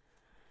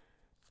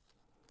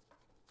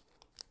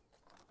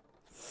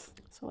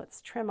 So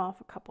let's trim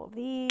off a couple of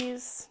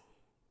these.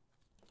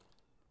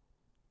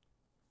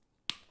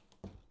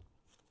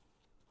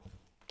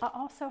 I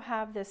also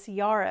have this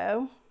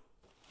yarrow.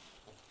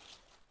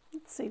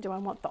 Let's see, do I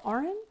want the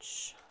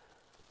orange?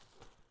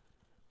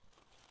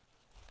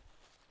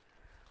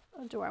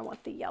 Or do I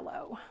want the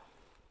yellow?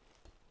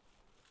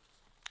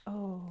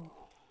 Oh,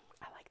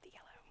 I like the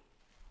yellow.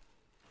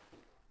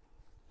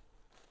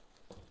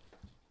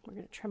 We're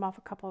going to trim off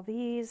a couple of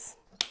these.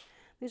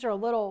 These are a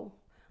little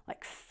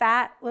like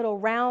fat, little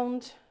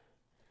round.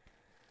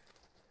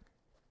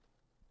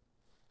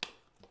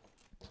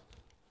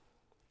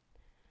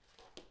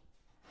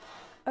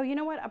 Oh, you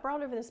know what? I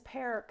brought over this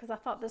pear because I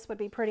thought this would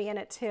be pretty in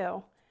it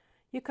too.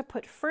 You could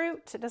put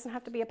fruit. It doesn't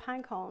have to be a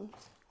pine cone.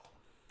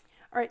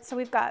 All right, so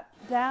we've got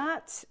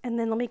that. And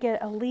then let me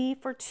get a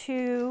leaf or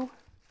two.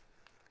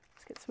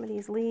 Let's get some of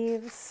these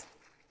leaves.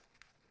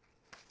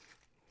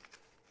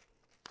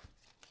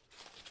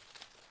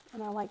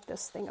 And I like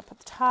this thing up at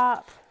the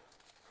top.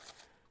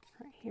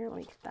 Right here, let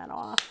me get that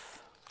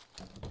off.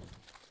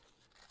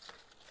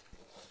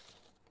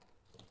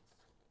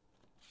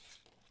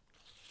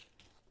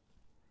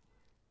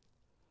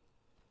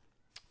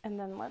 And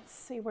then let's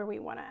see where we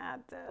want to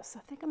add this.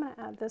 I think I'm going to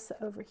add this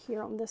over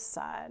here on this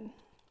side.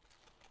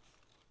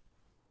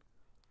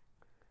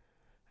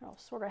 It'll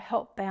sort of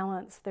help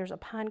balance. There's a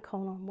pine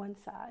cone on one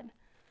side,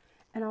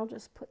 and I'll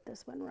just put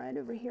this one right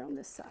over here on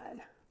this side.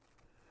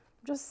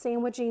 I'm just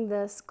sandwiching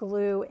this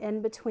glue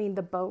in between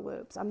the bow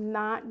loops. I'm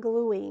not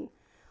gluing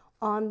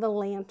on the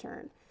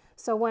lantern.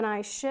 So when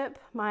I ship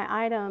my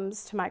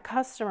items to my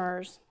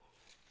customers,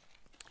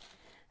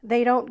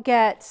 they don't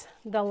get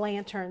the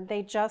lantern,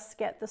 they just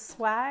get the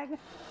swag.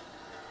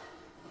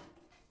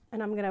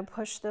 And I'm gonna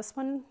push this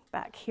one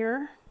back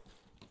here.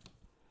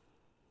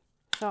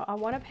 So I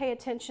wanna pay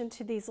attention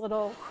to these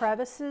little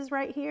crevices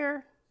right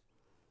here.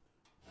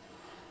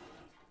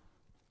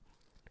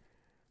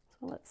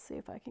 So let's see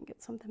if I can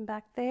get something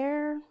back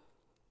there.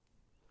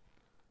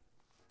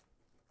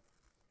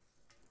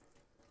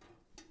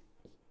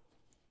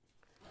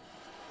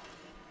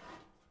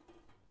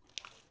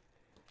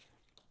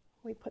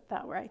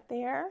 that right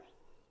there.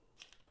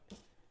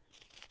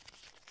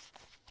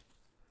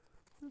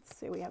 Let's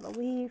see, we have a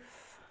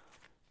leaf.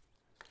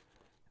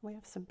 We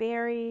have some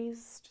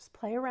berries. Just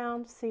play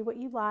around, see what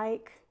you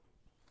like.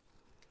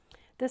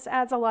 This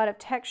adds a lot of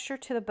texture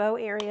to the bow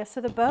area.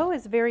 So the bow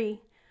is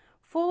very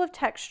full of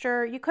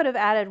texture. You could have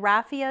added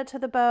raffia to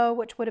the bow,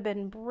 which would have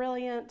been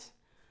brilliant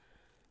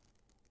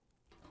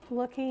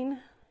looking.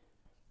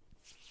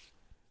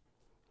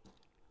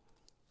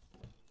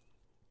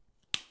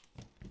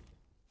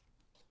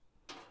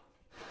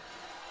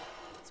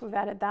 So we've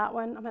added that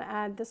one. I'm going to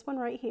add this one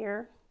right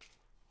here.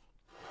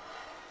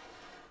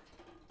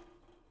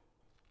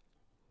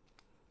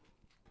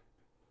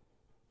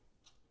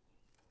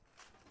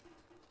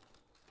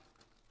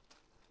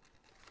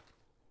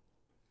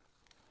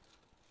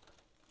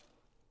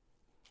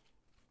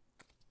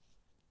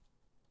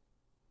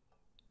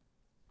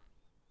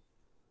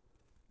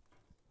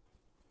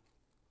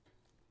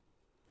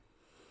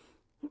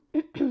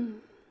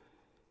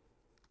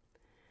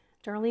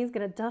 Darlene's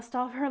gonna dust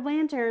off her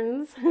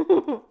lanterns.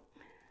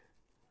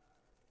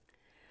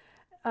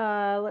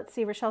 Let's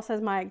see, Rochelle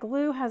says my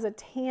glue has a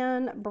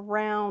tan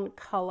brown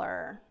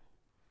color.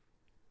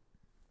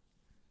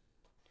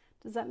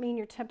 Does that mean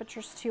your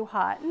temperature's too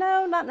hot?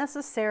 No, not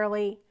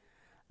necessarily.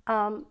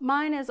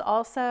 Mine is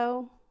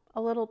also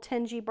a little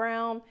tingy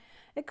brown.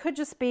 It could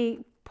just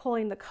be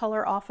pulling the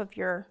color off of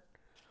your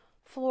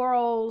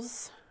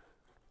florals.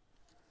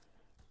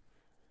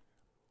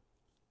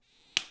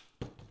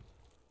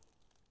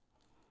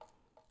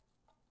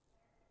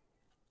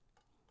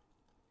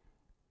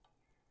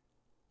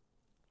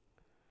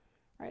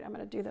 All right, I'm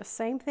going to do the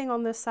same thing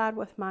on this side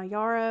with my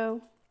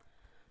yarrow,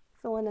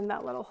 filling in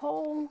that little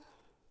hole,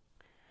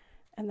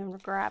 and then we'll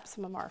grab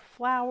some of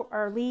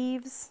our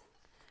leaves,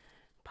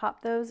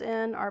 pop those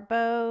in our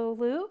bow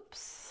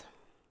loops.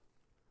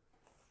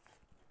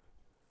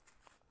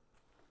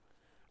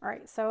 All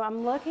right, so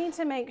I'm looking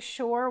to make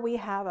sure we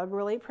have a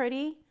really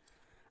pretty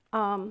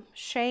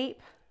shape.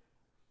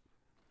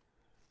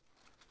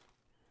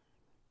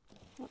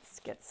 Let's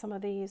get some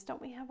of these.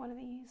 Don't we have one of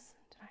these?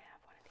 Did I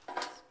have one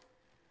of these?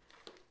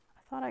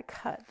 I thought I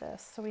cut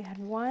this. So we had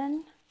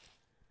 1,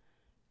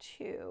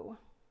 2.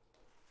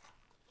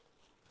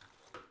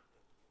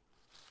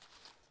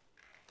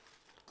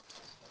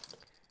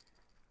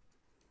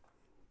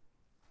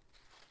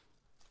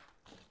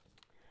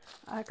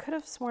 I could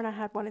have sworn I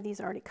had one of these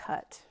already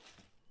cut.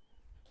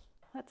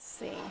 Let's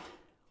see.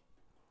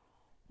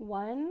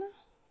 1,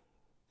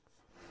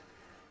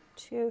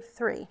 2,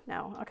 3.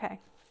 No, okay.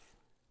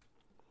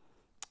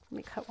 Let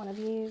me cut one of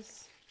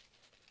these.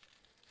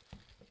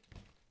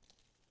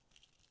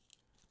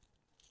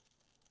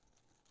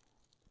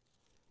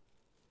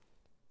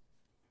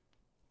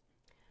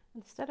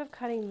 Instead of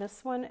cutting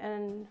this one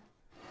and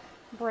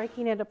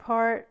breaking it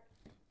apart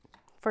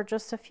for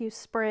just a few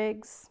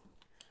sprigs,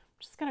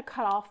 I'm just going to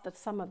cut off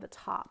some of the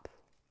top.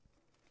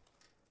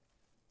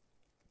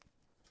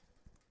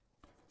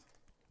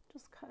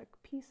 Just cut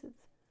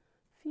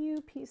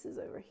few pieces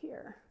over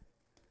here.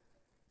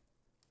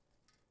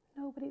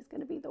 Nobody's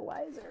going to be the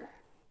wiser.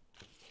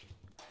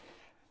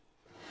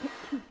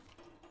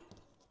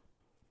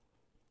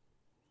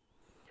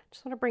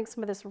 Just want to bring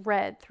some of this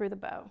red through the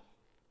bow.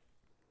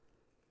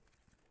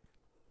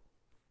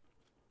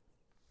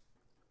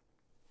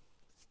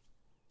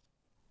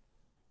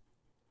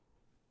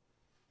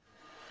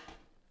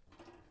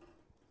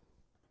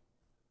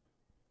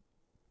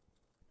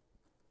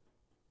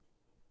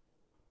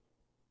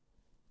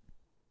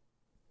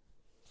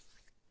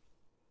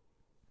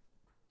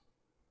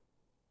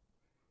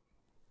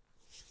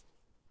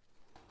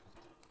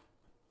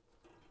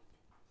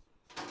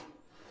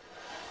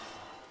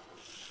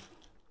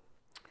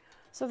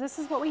 So this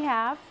is what we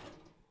have.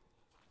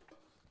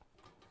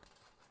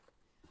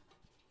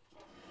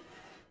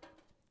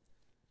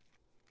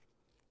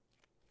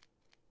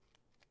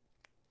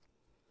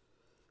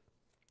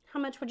 How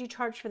much would you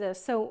charge for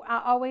this? So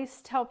I always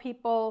tell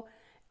people,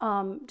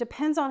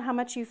 depends on how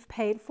much you've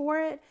paid for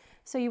it.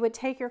 So you would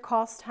take your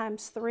cost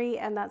times 3,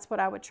 and that's what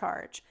I would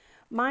charge.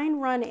 Mine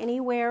run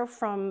anywhere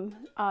from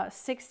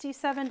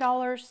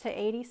 $67 to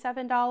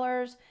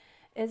 $87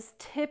 is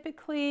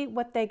typically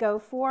what they go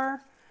for.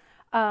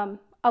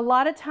 A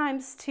lot of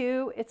times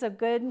too, it's a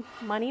good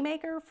money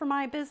maker for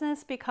my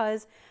business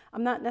because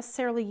I'm not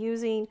necessarily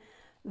using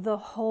the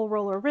whole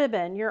roll of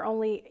ribbon.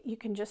 You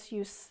can just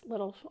use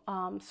little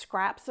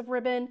scraps of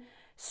ribbon,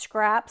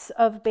 scraps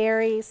of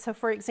berries. So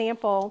for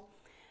example,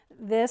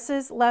 this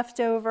is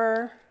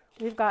leftover.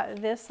 We've got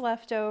this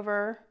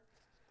leftover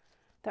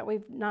that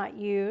we've not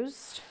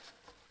used.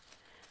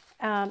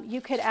 You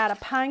could add a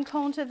pine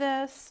cone to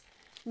this,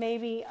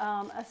 maybe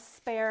a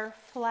spare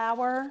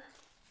flower.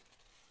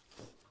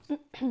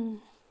 You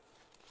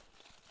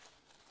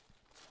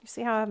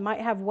see how I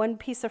might have one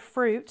piece of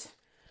fruit,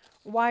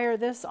 wire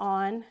this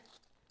on,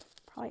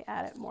 probably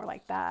add it more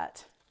like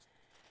that,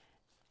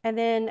 and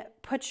then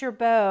put your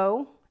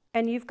bow,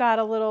 and you've got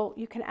a little,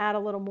 you can add a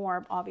little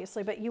more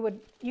obviously, but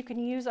you can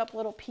use up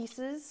little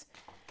pieces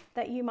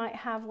that you might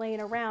have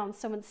laying around.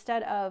 So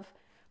instead of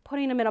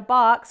putting them in a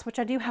box, which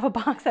I do have a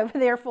box over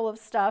there full of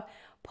stuff,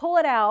 pull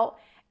it out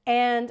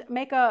and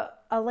make a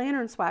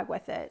lantern swag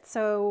with it.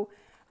 So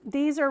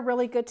these are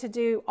really good to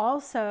do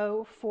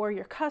also for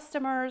your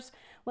customers.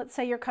 Let's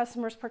say your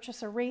customers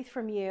purchase a wreath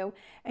from you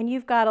and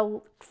you've got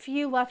a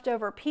few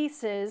leftover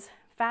pieces.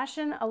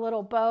 Fashion a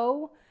little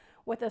bow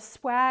with a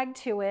swag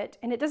to it,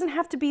 and it doesn't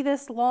have to be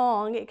this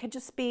long. It could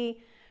just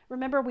be,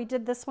 remember we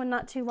did this one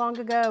not too long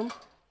ago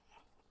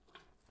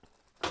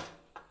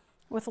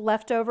with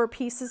leftover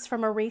pieces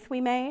from a wreath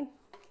we made.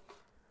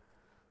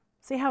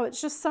 See how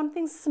it's just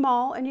something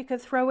small and you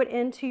could throw it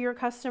into your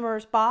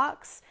customer's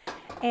box,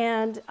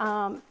 and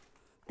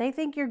they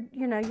think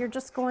you're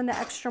just going the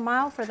extra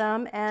mile for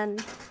them,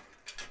 and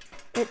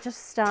it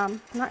just,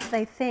 not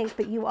they think,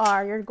 but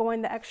you're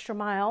going the extra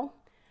mile,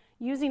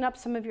 using up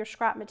some of your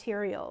scrap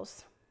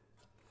materials.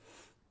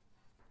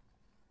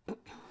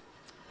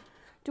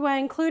 Do I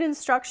include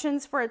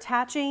instructions for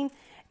attaching?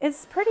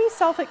 It's pretty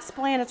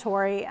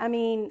self-explanatory. I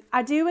mean,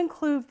 I do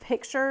include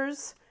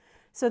pictures.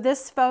 So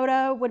this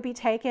photo would be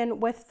taken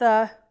with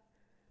the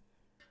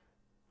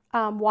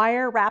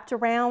wire wrapped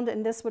around,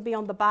 and this would be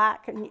on the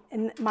back,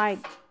 and my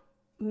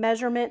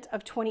measurement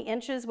of 20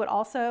 inches would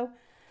also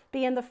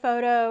be in the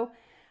photo.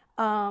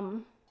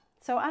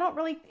 So I don't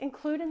really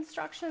include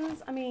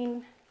instructions. I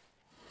mean,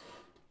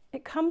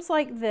 it comes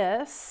like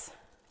this,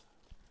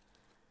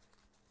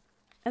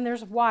 and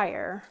there's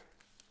wire.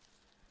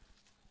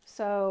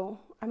 So,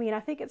 I mean, I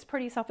think it's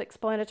pretty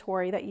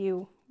self-explanatory that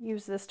you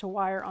use this to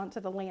wire onto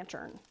the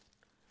lantern.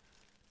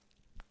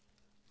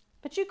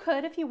 But you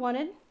could if you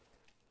wanted.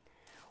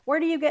 Where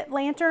do you get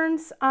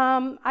lanterns?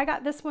 I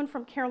got this one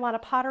from Carolina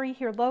Pottery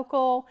here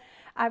local.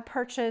 I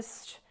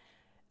purchased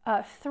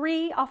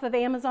 3 off of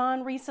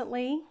Amazon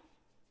recently.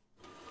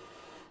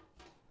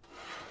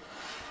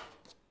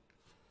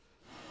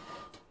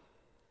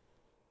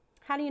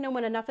 How do you know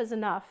when enough is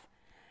enough?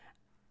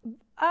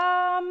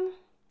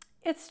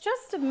 It's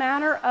just a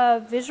matter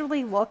of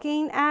visually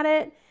looking at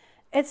it.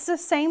 It's the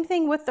same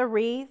thing with the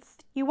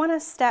wreath. You want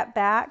to step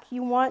back.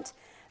 You want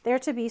there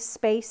to be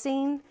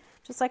spacing,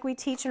 just like we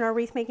teach in our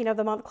Wreath Making of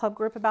the Month Club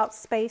group about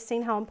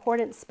spacing, how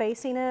important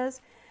spacing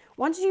is.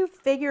 Once you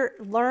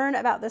learn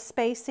about the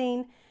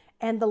spacing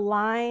and the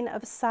line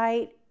of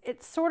sight,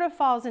 it sort of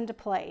falls into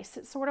place.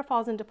 It sort of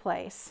falls into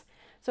place.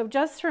 So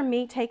just from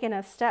me taking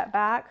a step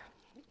back,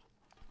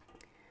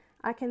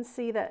 I can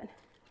see that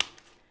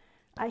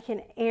I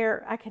can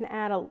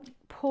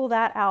pull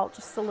that out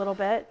just a little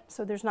bit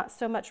so there's not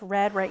so much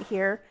red right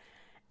here.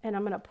 And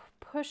I'm going to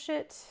push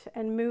it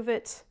and move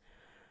it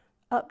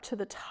up to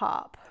the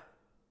top.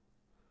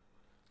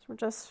 So we're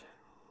just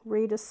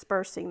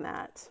redispersing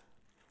that.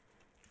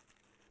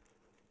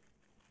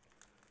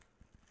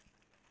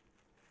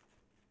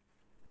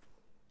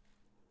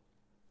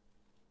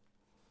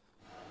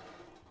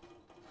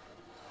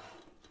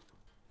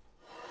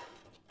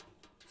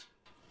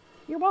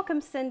 You're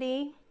welcome,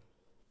 Cindy.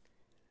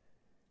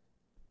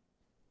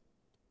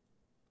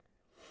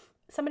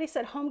 Somebody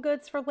said home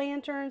goods for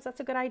lanterns.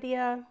 That's a good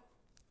idea.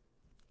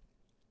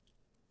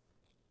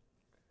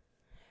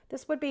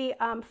 This would be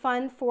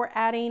fun for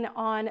adding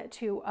on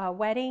to a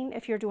wedding.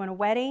 If you're doing a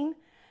wedding,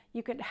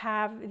 you could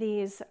have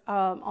these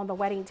on the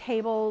wedding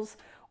tables,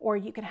 or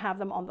you could have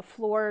them on the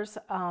floors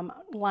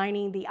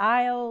lining the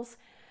aisles.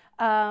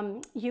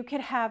 You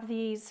could have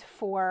these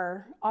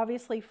for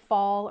obviously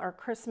fall or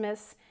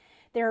Christmas.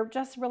 They're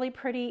just really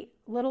pretty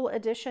little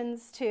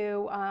additions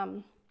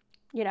to,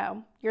 you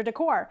know, your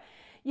decor.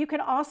 You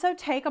can also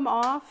take them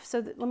off. So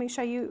let me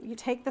show you. You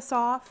take this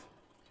off,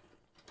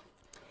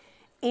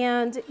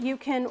 and you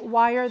can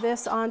wire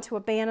this onto a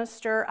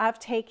banister. I've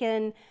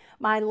taken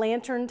my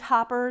lantern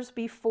toppers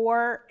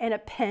before in a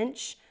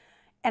pinch,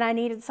 and I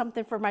needed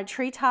something for my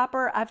tree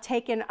topper. I've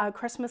taken a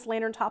Christmas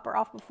lantern topper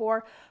off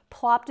before,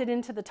 plopped it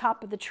into the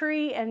top of the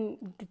tree,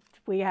 and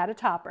we had a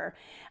topper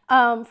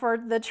for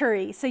the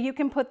tree. So you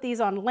can put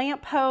these on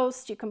lamp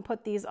posts. You can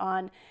put these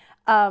on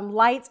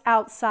lights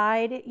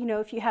outside. You know,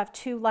 if you have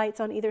 2 lights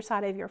on either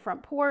side of your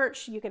front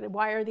porch, you can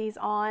wire these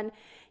on.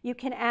 You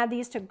can add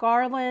these to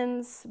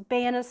garlands,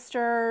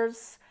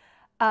 banisters.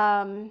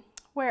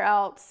 Where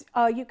else?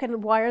 You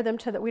can wire them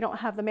to we don't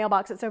have the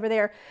mailbox, it's over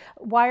there.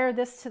 Wire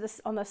this to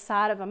this on the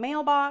side of a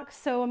mailbox.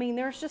 So, I mean,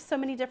 there's just so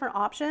many different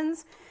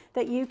options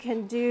that you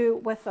can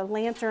do with a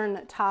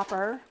lantern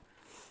topper.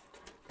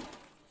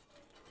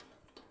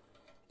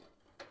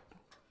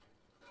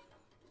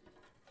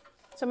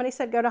 Somebody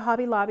said go to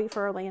Hobby Lobby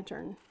for a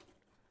lantern.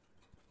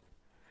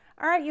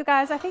 All right, you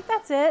guys, I think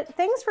that's it.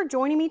 Thanks for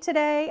joining me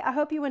today. I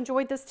hope you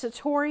enjoyed this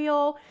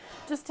tutorial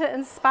just to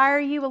inspire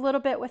you a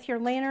little bit with your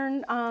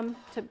lantern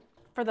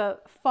for the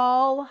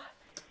fall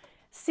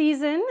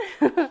season.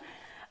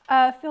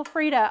 Feel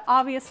free to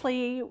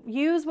obviously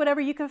use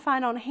whatever you can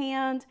find on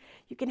hand.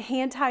 You can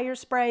hand tie your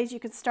sprays. You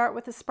can start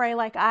with a spray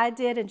like I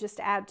did and just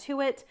add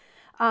to it.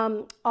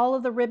 All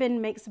of the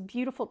ribbon makes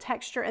beautiful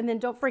texture, and then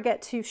don't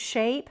forget to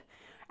shape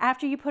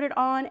after you put it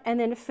on, and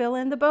then fill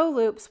in the bow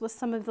loops with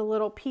some of the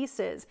little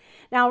pieces.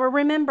 Now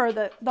remember,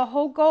 the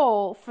whole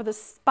goal for the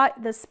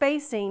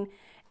spacing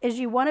is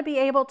you want to be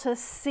able to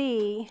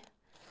see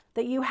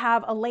that you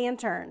have a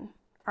lantern,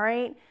 all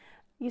right?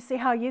 You see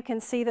how you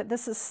can see that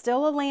this is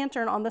still a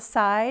lantern on the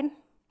side.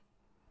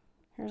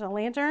 Here's a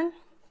lantern.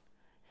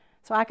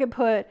 So I could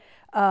put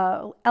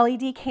a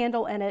LED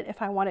candle in it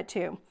if I wanted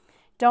to.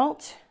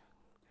 Don't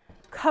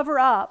cover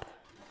up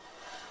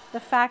the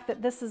fact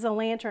that this is a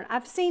lantern.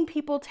 I've seen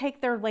people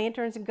take their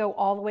lanterns and go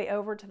all the way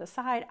over to the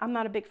side. I'm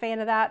not a big fan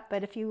of that,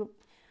 but if you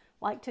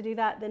like to do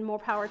that, then more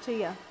power to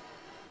you.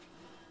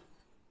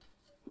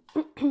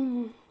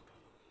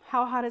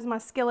 How hot is my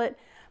skillet?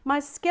 My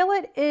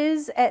skillet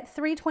is at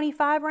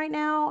 325 right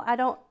now.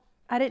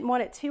 I didn't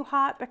want it too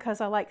hot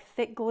because I like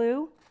thick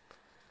glue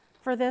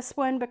for this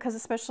one, because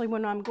especially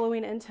when I'm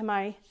gluing into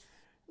my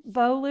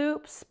bow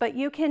loops, but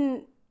you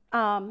can,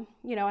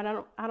 you know, and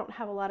I don't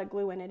have a lot of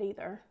glue in it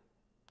either.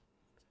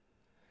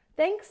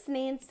 Thanks,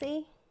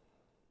 Nancy.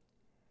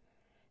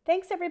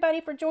 Thanks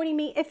everybody for joining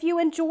me. If you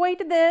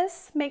enjoyed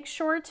this, make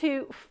sure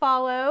to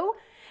follow.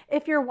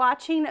 If you're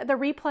watching the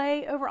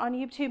replay over on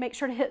YouTube, make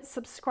sure to hit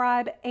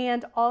subscribe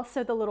and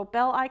also the little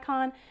bell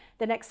icon.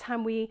 The next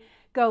time we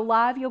go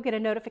live, you'll get a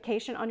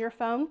notification on your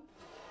phone.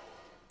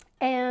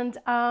 And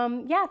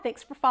yeah,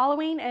 thanks for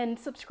following and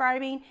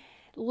subscribing.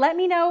 Let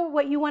me know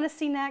what you want to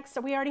see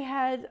next. We already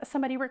had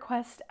somebody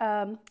request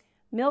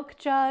milk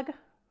jug.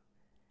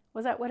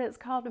 Was that what it's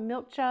called? A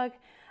milk jug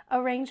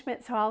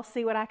arrangement. So I'll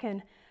see what I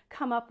can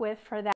come up with for that.